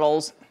business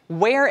models.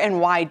 Where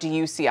and why do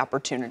you see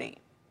opportunity?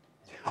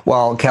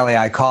 Well, Kelly,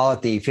 I call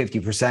it the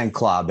 50%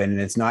 club, and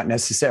it's not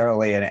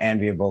necessarily an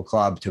enviable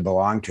club to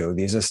belong to.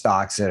 These are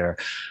stocks that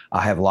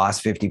have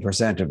lost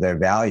 50% of their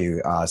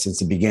value since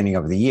the beginning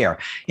of the year.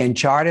 In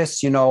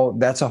chartists,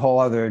 that's a whole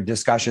other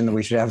discussion that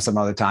we should have some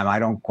other time. I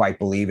don't quite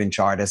believe in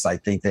chartists. I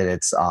think that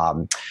it's,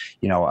 a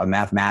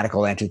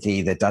mathematical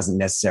entity that doesn't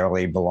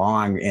necessarily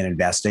belong in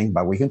investing,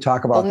 but we can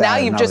talk about that. Well, now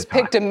you've just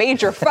picked a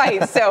major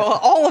fight, so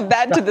all of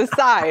that to the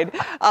side.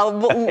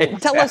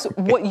 Tell us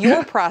what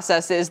your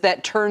process is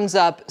that turns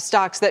up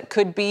stocks that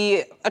could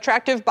be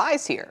attractive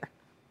buys here.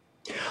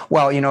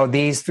 Well,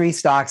 these three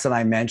stocks that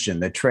I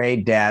mentioned, the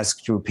Trade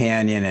Desk,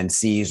 Trupanion, and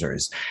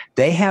Caesars,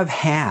 they have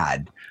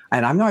had,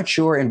 and I'm not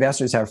sure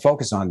investors have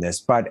focused on this,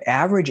 but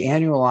average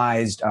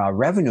annualized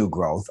revenue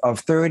growth of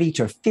 30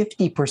 to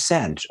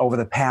 50% over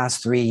the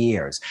past 3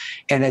 years.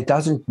 And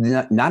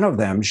none of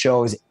them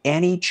shows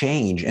any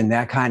change in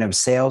that kind of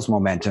sales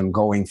momentum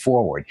going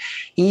forward.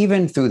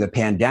 Even through the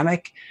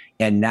pandemic,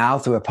 and now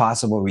through a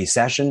possible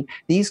recession,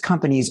 these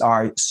companies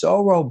are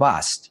so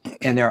robust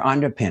in their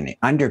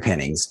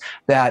underpinnings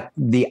that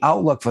the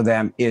outlook for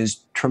them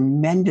is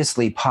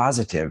tremendously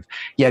positive.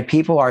 Yet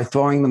people are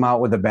throwing them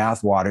out with the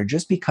bathwater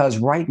just because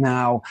right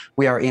now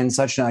we are in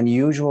such an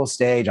unusual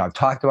stage. I've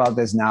talked about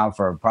this now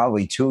for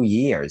probably 2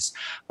 years,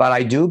 but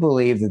I do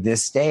believe that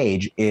this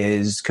stage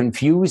is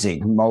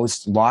confusing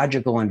most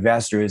logical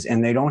investors,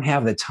 and they don't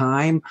have the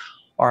time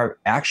or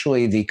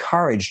actually the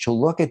courage to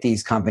look at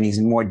these companies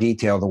in more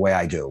detail the way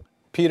I do.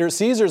 Peter,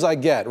 Caesars I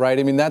get, right?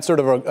 I mean, that's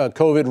sort of a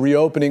COVID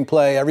reopening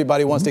play.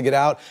 Everybody wants to get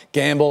out,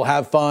 gamble,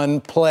 have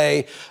fun,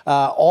 play,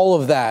 all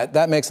of that.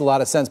 That makes a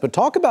lot of sense. But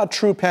talk about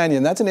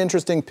Trupanion. That's an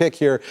interesting pick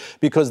here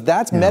because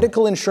that's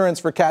medical insurance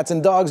for cats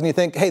and dogs. And you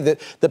think, hey,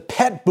 the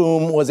pet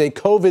boom was a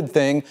COVID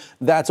thing.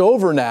 That's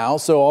over now.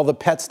 So all the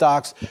pet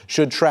stocks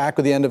should track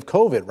with the end of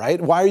COVID, right?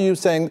 Why are you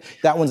saying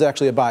that one's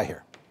actually a buy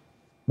here?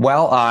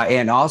 Well,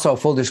 and also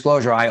full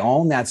disclosure, I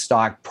owned that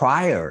stock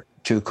prior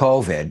to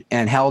COVID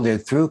and held it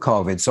through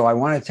COVID. So I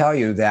want to tell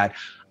you that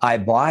I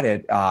bought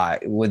it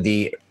with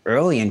the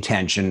early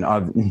intention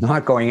of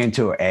not going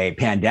into a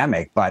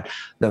pandemic, but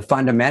the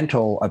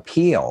fundamental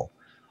appeal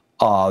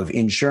of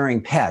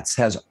insuring pets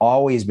has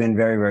always been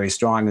very, very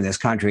strong in this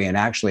country and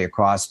actually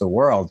across the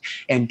world.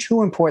 And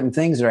two important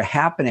things that are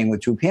happening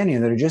with Trupanion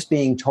that are just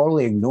being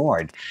totally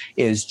ignored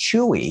is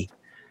Chewy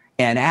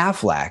and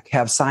Aflac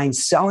have signed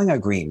selling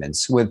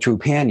agreements with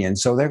Trupanion,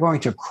 so they're going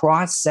to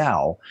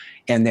cross-sell,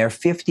 and their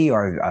 50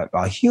 or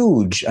a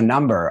huge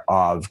number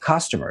of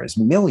customers,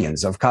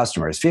 millions of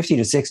customers, 50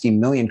 to 60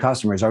 million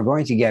customers are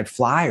going to get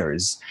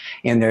flyers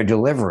in their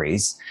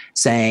deliveries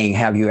saying,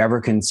 have you ever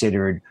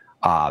considered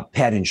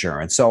pet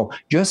insurance? So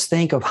just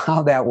think of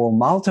how that will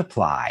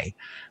multiply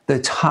the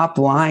top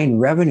line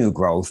revenue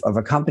growth of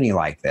a company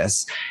like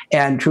this.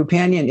 And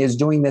Trupanion is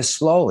doing this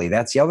slowly.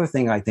 That's the other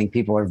thing I think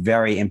people are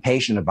very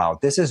impatient about.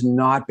 This has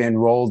not been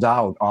rolled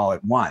out all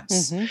at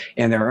once.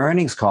 In their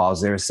earnings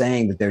calls, they're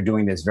saying that they're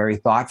doing this very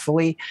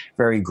thoughtfully,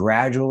 very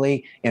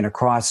gradually, and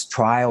across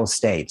trial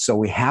states. So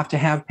we have to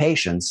have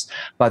patience.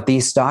 But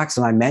these stocks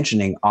that I'm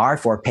mentioning are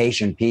for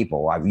patient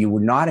people. You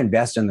would not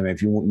invest in them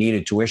if you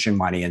needed tuition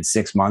money in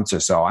 6 months or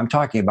so. I'm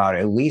talking about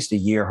at least a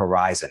year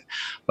horizon.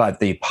 But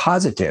the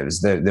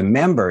positives, the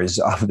members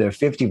of the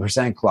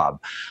 50% club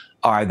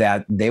are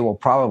that they will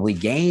probably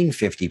gain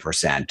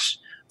 50%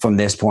 from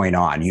this point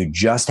on. You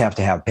just have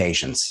to have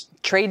patience.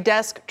 Trade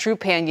Desk,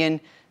 Trupanion,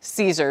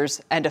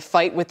 Caesars, and a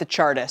fight with the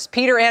chartists.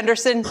 Peter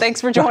Anderson, thanks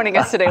for joining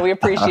us today. We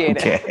appreciate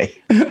it.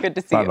 Good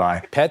to see you.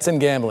 Bye-bye. Pets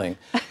and gambling.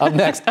 Up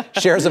next,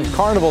 shares of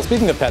Carnival,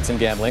 speaking of pets and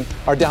gambling,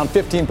 are down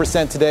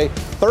 15% today,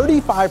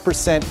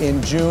 35%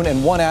 in June,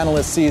 and one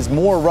analyst sees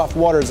more rough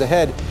waters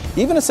ahead,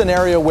 even a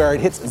scenario where it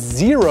hits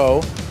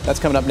zero. That's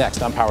coming up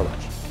next on Power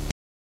Lunch.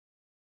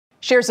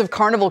 Shares of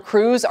Carnival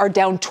Cruise are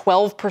down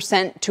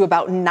 12% to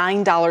about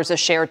 $9 a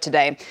share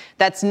today.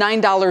 That's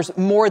 $9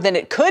 more than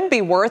it could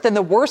be worth in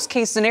the worst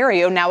case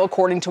scenario now,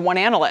 according to one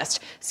analyst.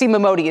 Seema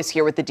Modi is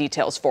here with the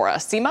details for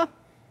us. Seema?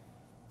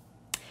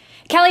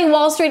 Kelly,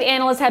 Wall Street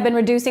analysts have been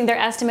reducing their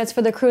estimates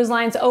for the cruise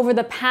lines over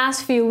the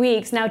past few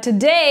weeks. Now,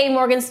 today,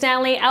 Morgan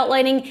Stanley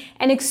outlining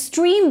an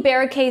extreme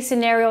bear case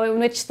scenario in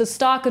which the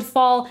stock could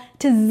fall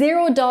to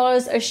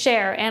 $0 a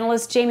share.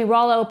 Analyst Jamie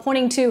Rollo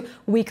pointing to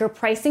weaker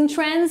pricing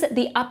trends,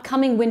 the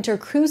upcoming winter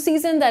cruise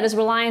season that is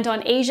reliant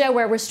on Asia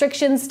where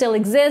restrictions still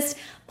exist,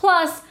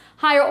 plus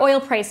higher oil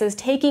prices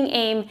taking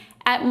aim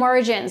at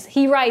margins.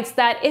 He writes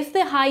that if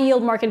the high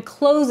yield market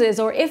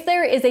closes or if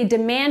there is a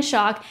demand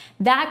shock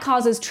that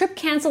causes trip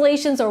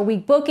cancellations or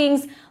weak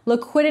bookings,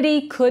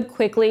 liquidity could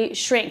quickly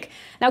shrink.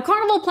 Now,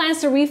 Carnival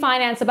plans to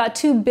refinance about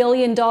 $2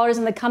 billion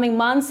in the coming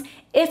months.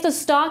 If the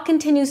stock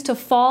continues to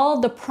fall,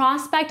 the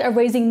prospect of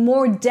raising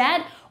more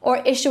debt or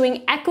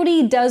issuing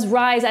equity does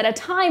rise at a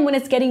time when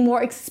it's getting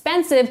more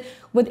expensive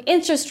with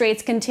interest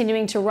rates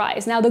continuing to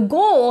rise. Now, the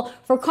goal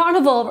for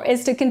Carnival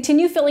is to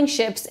continue filling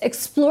ships,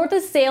 explore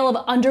the sale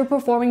of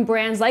underperforming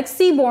brands like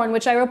Seabourn,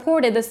 which I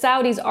reported the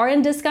Saudis are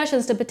in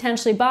discussions to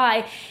potentially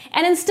buy,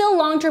 and instill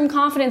long-term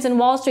confidence in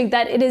Wall Street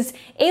that it is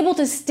able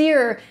to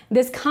steer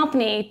this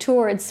company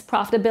towards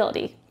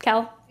profitability.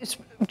 Cal? It's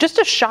just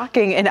a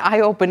shocking and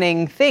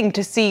eye-opening thing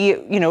to see,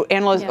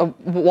 analysts,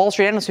 Wall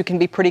Street analysts who can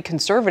be pretty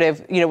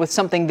conservative, with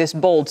something this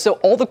bold. So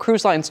all the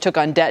cruise lines took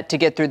on debt to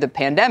get through the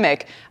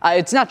pandemic.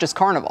 It's not just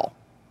Carnival.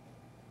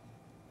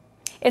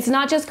 It's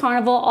not just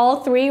Carnival.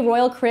 All three,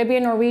 Royal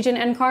Caribbean, Norwegian,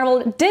 and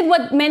Carnival, did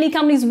what many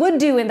companies would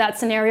do in that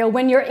scenario.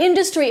 When your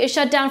industry is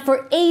shut down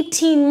for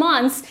 18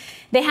 months,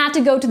 they had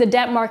to go to the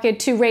debt market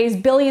to raise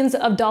billions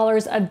of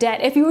dollars of debt.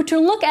 If you were to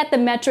look at the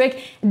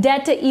metric,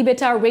 debt to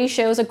EBITDA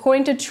ratios,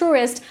 according to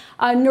Truist,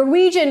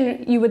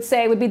 Norwegian, you would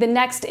say, would be the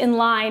next in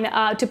line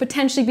to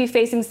potentially be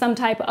facing some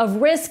type of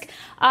risk.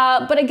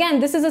 But again,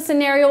 this is a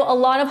scenario a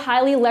lot of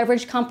highly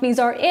leveraged companies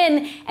are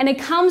in, and it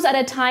comes at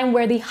a time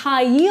where the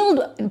high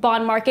yield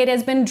bond market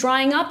has been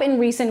drying up in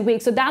recent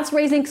weeks. So that's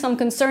raising some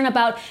concern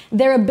about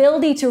their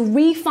ability to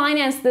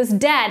refinance this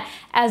debt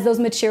as those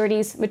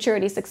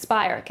maturities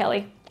expire.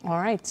 Kelly? All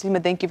right,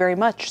 Seema, thank you very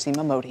much.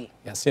 Seema Modi.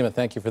 Yeah, Seema,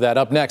 thank you for that.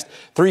 Up next,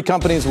 three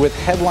companies with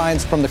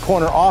headlines from the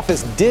corner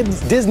office: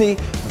 Disney,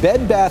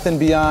 Bed Bath &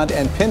 Beyond,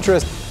 and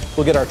Pinterest.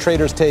 We'll get our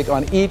traders' take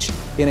on each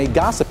in a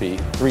gossipy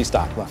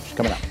three-stock lunch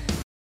coming up.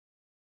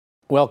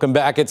 Welcome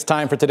back. It's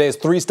time for today's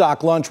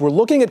three-stock lunch. We're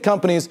looking at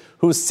companies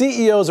whose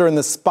CEOs are in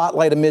the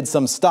spotlight amid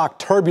some stock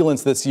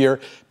turbulence this year.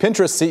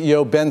 Pinterest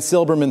CEO Ben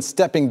Silbermann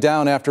stepping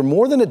down after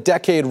more than a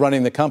decade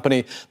running the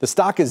company. The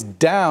stock is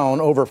down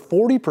over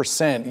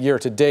 40% year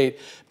to date.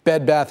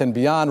 Bed Bath &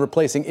 Beyond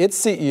replacing its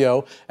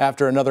CEO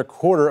after another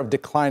quarter of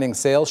declining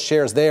sales.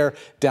 Shares there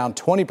down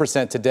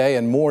 20% today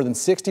and more than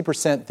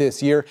 60%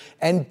 this year.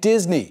 And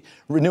Disney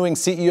renewing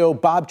CEO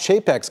Bob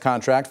Chapek's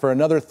contract for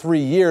another 3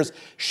 years.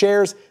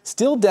 Shares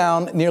still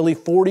down nearly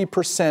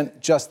 40%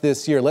 just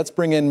this year. Let's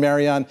bring in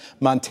Marianne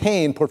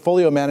Montaigne,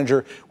 portfolio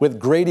manager with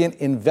Gradient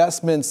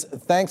Investments.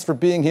 Thanks for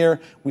being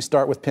here. We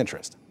start with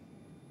Pinterest.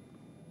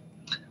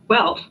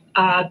 Well,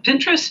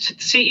 Pinterest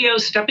CEO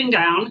stepping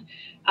down.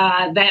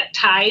 That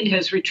tide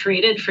has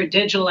retreated for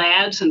digital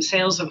ads and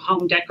sales of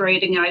home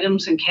decorating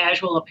items and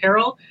casual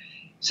apparel,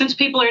 since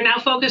people are now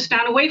focused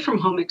on away from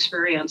home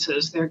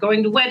experiences. They're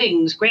going to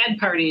weddings, grad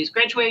parties,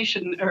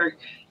 graduation, or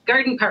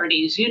garden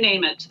parties, you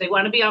name it. They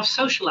want to be off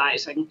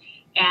socializing.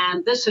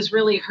 And this has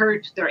really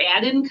hurt their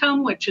ad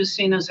income, which is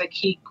seen as a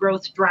key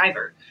growth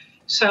driver.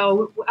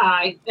 So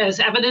as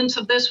evidence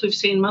of this, we've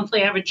seen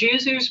monthly average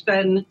users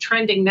been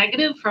trending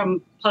negative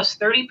from plus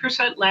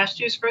 30% last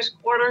year's first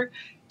quarter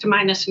to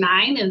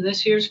 -9 in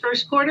this year's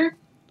first quarter.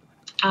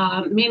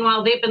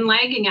 Meanwhile, they've been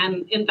lagging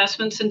on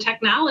investments in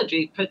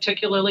technology,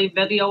 particularly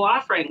video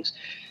offerings.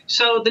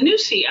 So the new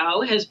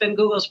CEO has been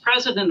Google's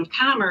president of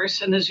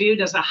commerce and is viewed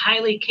as a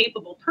highly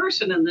capable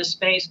person in this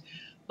space,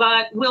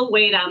 but we'll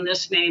wait on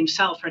this name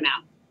sell for now.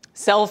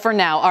 Sell for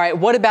now. All right.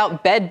 What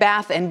about Bed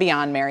Bath &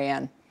 Beyond,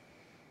 Marianne?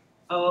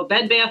 Oh,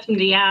 Bed Bath &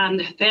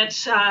 Beyond,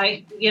 that's,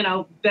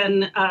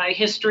 been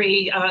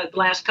history the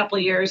last couple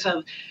of years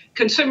of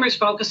consumers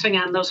focusing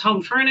on those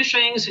home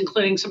furnishings,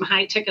 including some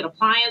high-ticket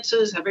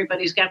appliances.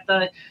 Everybody's got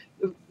the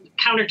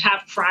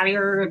countertop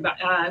fryer,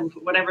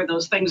 whatever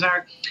those things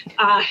are.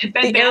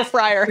 The air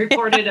fryer.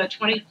 Reported a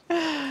 20.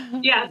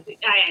 Yeah,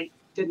 I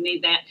didn't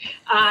need that.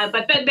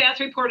 But Bed Bath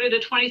reported a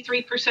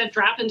 23%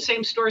 drop in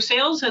same-store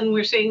sales, and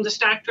we're seeing the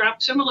stock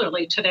drop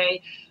similarly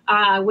today.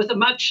 With a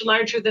much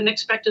larger than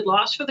expected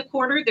loss for the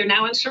quarter, they're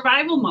now in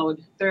survival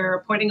mode. They're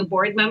appointing a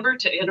board member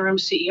to interim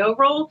CEO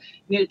role,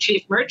 new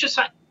chief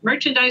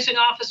merchandising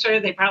officer.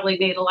 They probably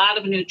need a lot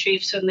of new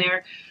chiefs in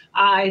there.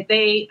 I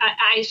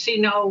see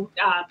no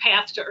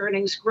path to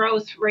earnings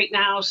growth right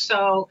now.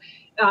 So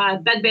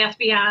Bed Bath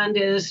Beyond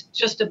is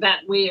just a bet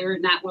we're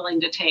not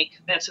willing to take.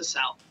 That's a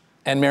sell.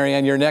 And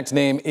Marianne, your next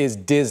name is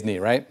Disney,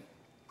 right?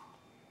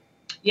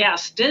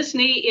 Yes,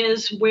 Disney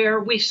is where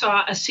we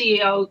saw a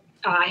CEO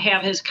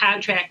have his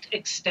contract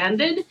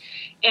extended,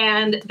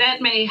 and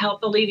that may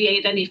help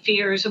alleviate any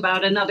fears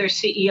about another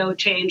CEO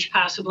change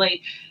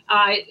possibly.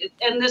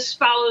 And this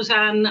follows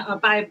on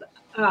by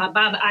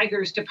Bob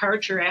Iger's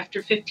departure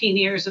after 15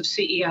 years of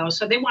CEO.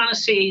 So they want to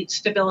see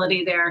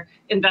stability there.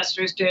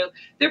 Investors do.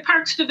 Their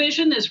parks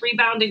division is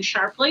rebounding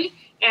sharply.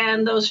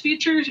 And those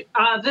future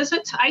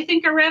visits, I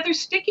think, are rather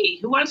sticky.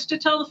 Who wants to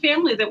tell the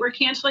family that we're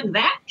canceling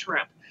that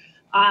trip?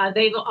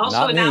 They've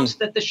also announced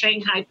that the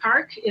Shanghai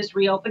Park is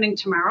reopening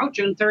tomorrow,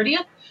 June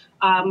 30th.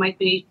 Might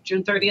be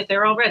June 30th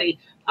there already.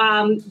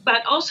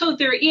 But also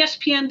their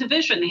ESPN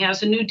division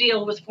has a new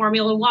deal with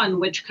Formula One,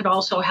 which could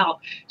also help.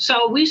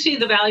 So we see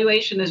the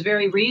valuation as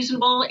very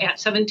reasonable at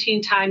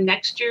 17 times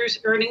next year's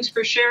earnings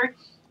per share.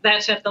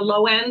 That's at the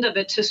low end of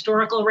its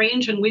historical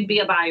range, and we'd be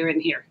a buyer in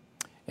here.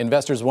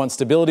 Investors want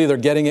stability. They're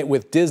getting it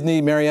with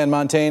Disney. Marianne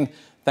Montaigne,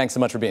 thanks so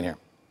much for being here.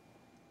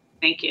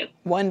 Thank you.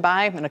 One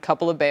buy and a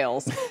couple of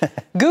bails.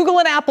 Google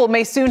and Apple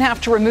may soon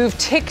have to remove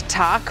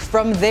TikTok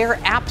from their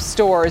app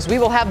stores. We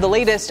will have the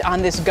latest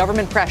on this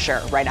government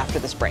pressure right after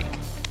this break.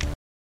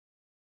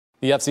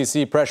 The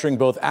FCC pressuring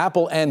both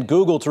Apple and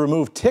Google to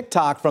remove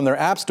TikTok from their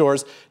app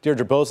stores.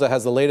 Deirdre Bosa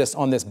has the latest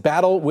on this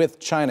battle with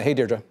China. Hey,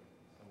 Deirdre.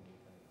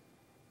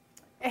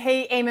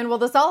 Hey, Eamon. Well,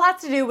 this all has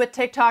to do with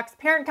TikTok's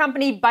parent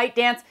company,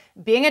 ByteDance,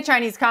 being a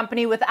Chinese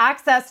company with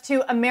access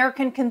to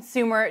American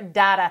consumer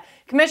data.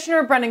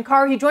 Commissioner Brendan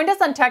Carr, he joined us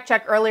on Tech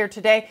Check earlier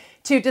today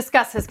to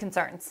discuss his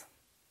concerns.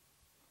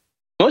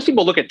 Most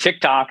people look at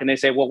TikTok and they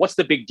say, well, what's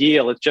the big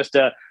deal? It's just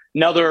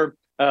another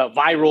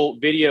viral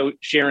video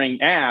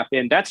sharing app.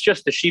 And that's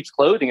just the sheep's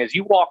clothing. As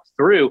you walk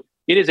through,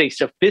 it is a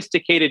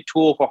sophisticated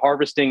tool for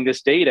harvesting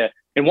this data.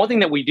 And one thing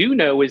that we do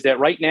know is that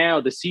right now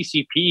the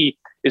CCP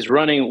is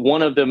running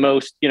one of the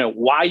most,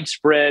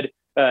 widespread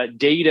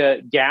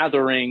data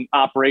gathering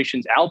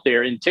operations out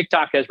there. And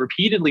TikTok has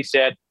repeatedly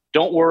said,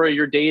 don't worry,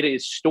 your data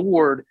is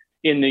stored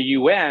in the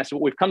US.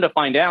 What we've come to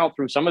find out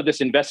through some of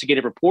this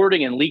investigative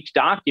reporting and leaked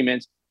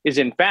documents is,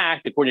 in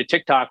fact, according to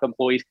TikTok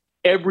employees,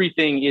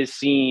 everything is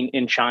seen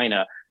in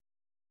China.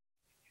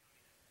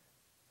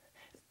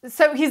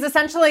 So he's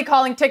essentially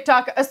calling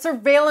TikTok a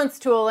surveillance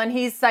tool, and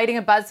he's citing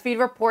a BuzzFeed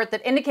report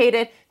that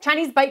indicated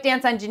Chinese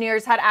ByteDance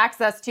engineers had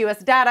access to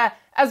US data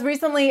as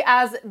recently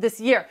as this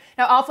year.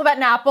 Now, Alphabet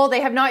and Apple,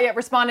 they have not yet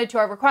responded to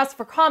our request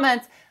for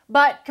comments,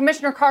 but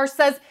Commissioner Carr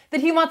says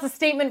that he wants a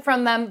statement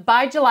from them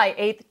by July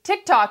 8th.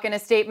 TikTok, in a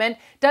statement,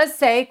 does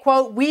say,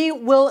 quote, we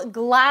will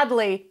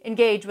gladly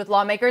engage with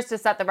lawmakers to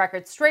set the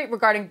record straight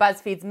regarding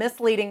BuzzFeed's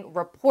misleading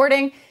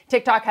reporting.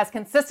 TikTok has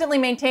consistently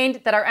maintained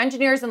that our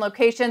engineers in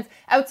locations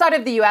outside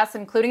of the U.S.,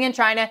 including in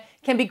China,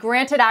 can be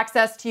granted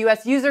access to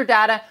U.S. user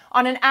data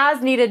on an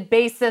as-needed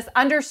basis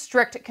under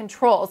strict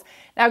controls.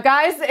 Now,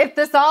 guys, if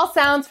this all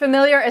sounds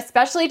familiar,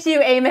 especially to you,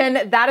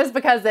 Eamon, that is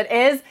because it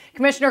is.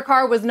 Commissioner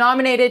Carr was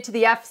nominated to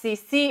the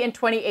FCC in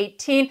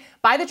 2018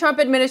 by the Trump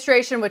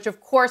administration, which,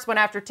 of course, went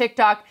after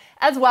TikTok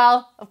as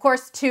well. Of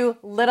course, to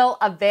little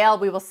avail.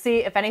 We will see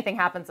if anything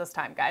happens this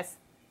time, guys.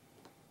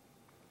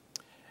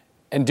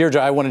 And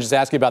Deirdre, I want to just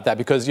ask you about that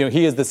because,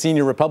 he is the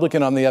senior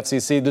Republican on the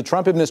FCC. The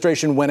Trump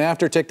administration went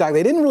after TikTok.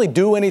 They didn't really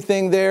do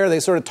anything there. They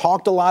sort of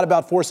talked a lot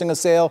about forcing a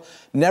sale.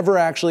 Never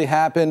actually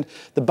happened.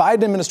 The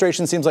Biden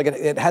administration seems like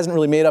it hasn't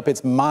really made up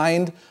its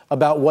mind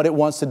about what it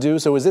wants to do.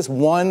 So is this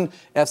one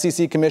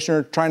FCC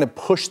commissioner trying to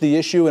push the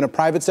issue in a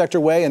private sector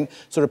way and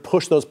sort of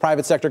push those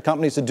private sector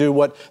companies to do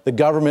what the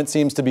government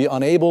seems to be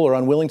unable or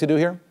unwilling to do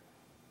here?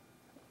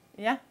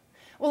 Yeah.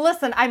 Well,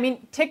 listen,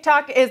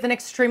 TikTok is an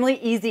extremely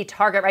easy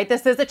target, right?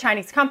 This is a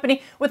Chinese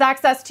company with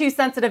access to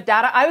sensitive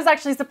data. I was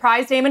actually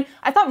surprised, Eamon.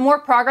 I thought more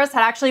progress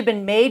had actually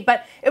been made,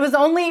 but it was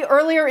only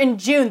earlier in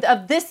June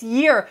of this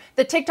year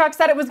that TikTok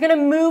said it was going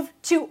to move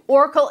to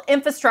Oracle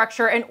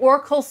infrastructure and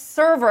Oracle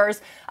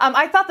servers.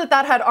 I thought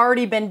that had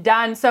already been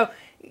done. So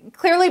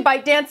clearly,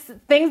 ByteDance,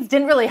 things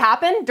didn't really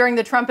happen during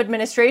the Trump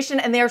administration,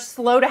 and they are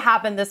slow to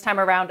happen this time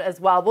around as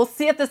well. We'll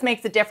see if this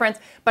makes a difference,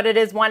 but it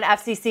is one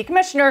FCC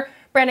commissioner,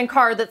 Brendan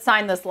Carr, that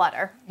signed this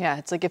letter. Yeah,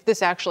 it's like if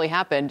this actually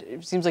happened,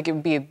 it seems like it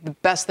would be the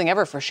best thing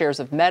ever for shares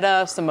of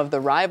Meta, some of the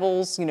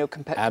rivals,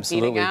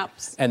 competing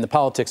apps. And the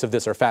politics of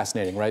this are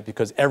fascinating, right?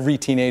 Because every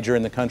teenager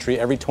in the country,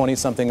 every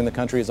 20-something in the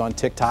country is on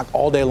TikTok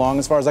all day long,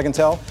 as far as I can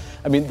tell.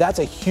 That's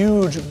a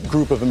huge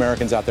group of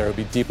Americans out there who would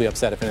be deeply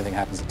upset if anything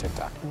happens to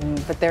TikTok.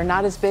 But they're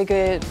not as big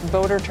a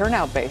voter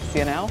turnout base,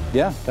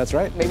 Yeah, that's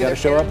right. Maybe you got to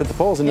show up at the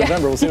polls in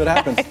November. We'll see what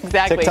happens.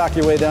 Exactly. TikTok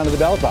your way down to the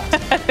ballot box.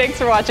 Thanks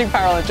for watching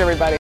Power Lunch,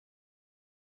 everybody.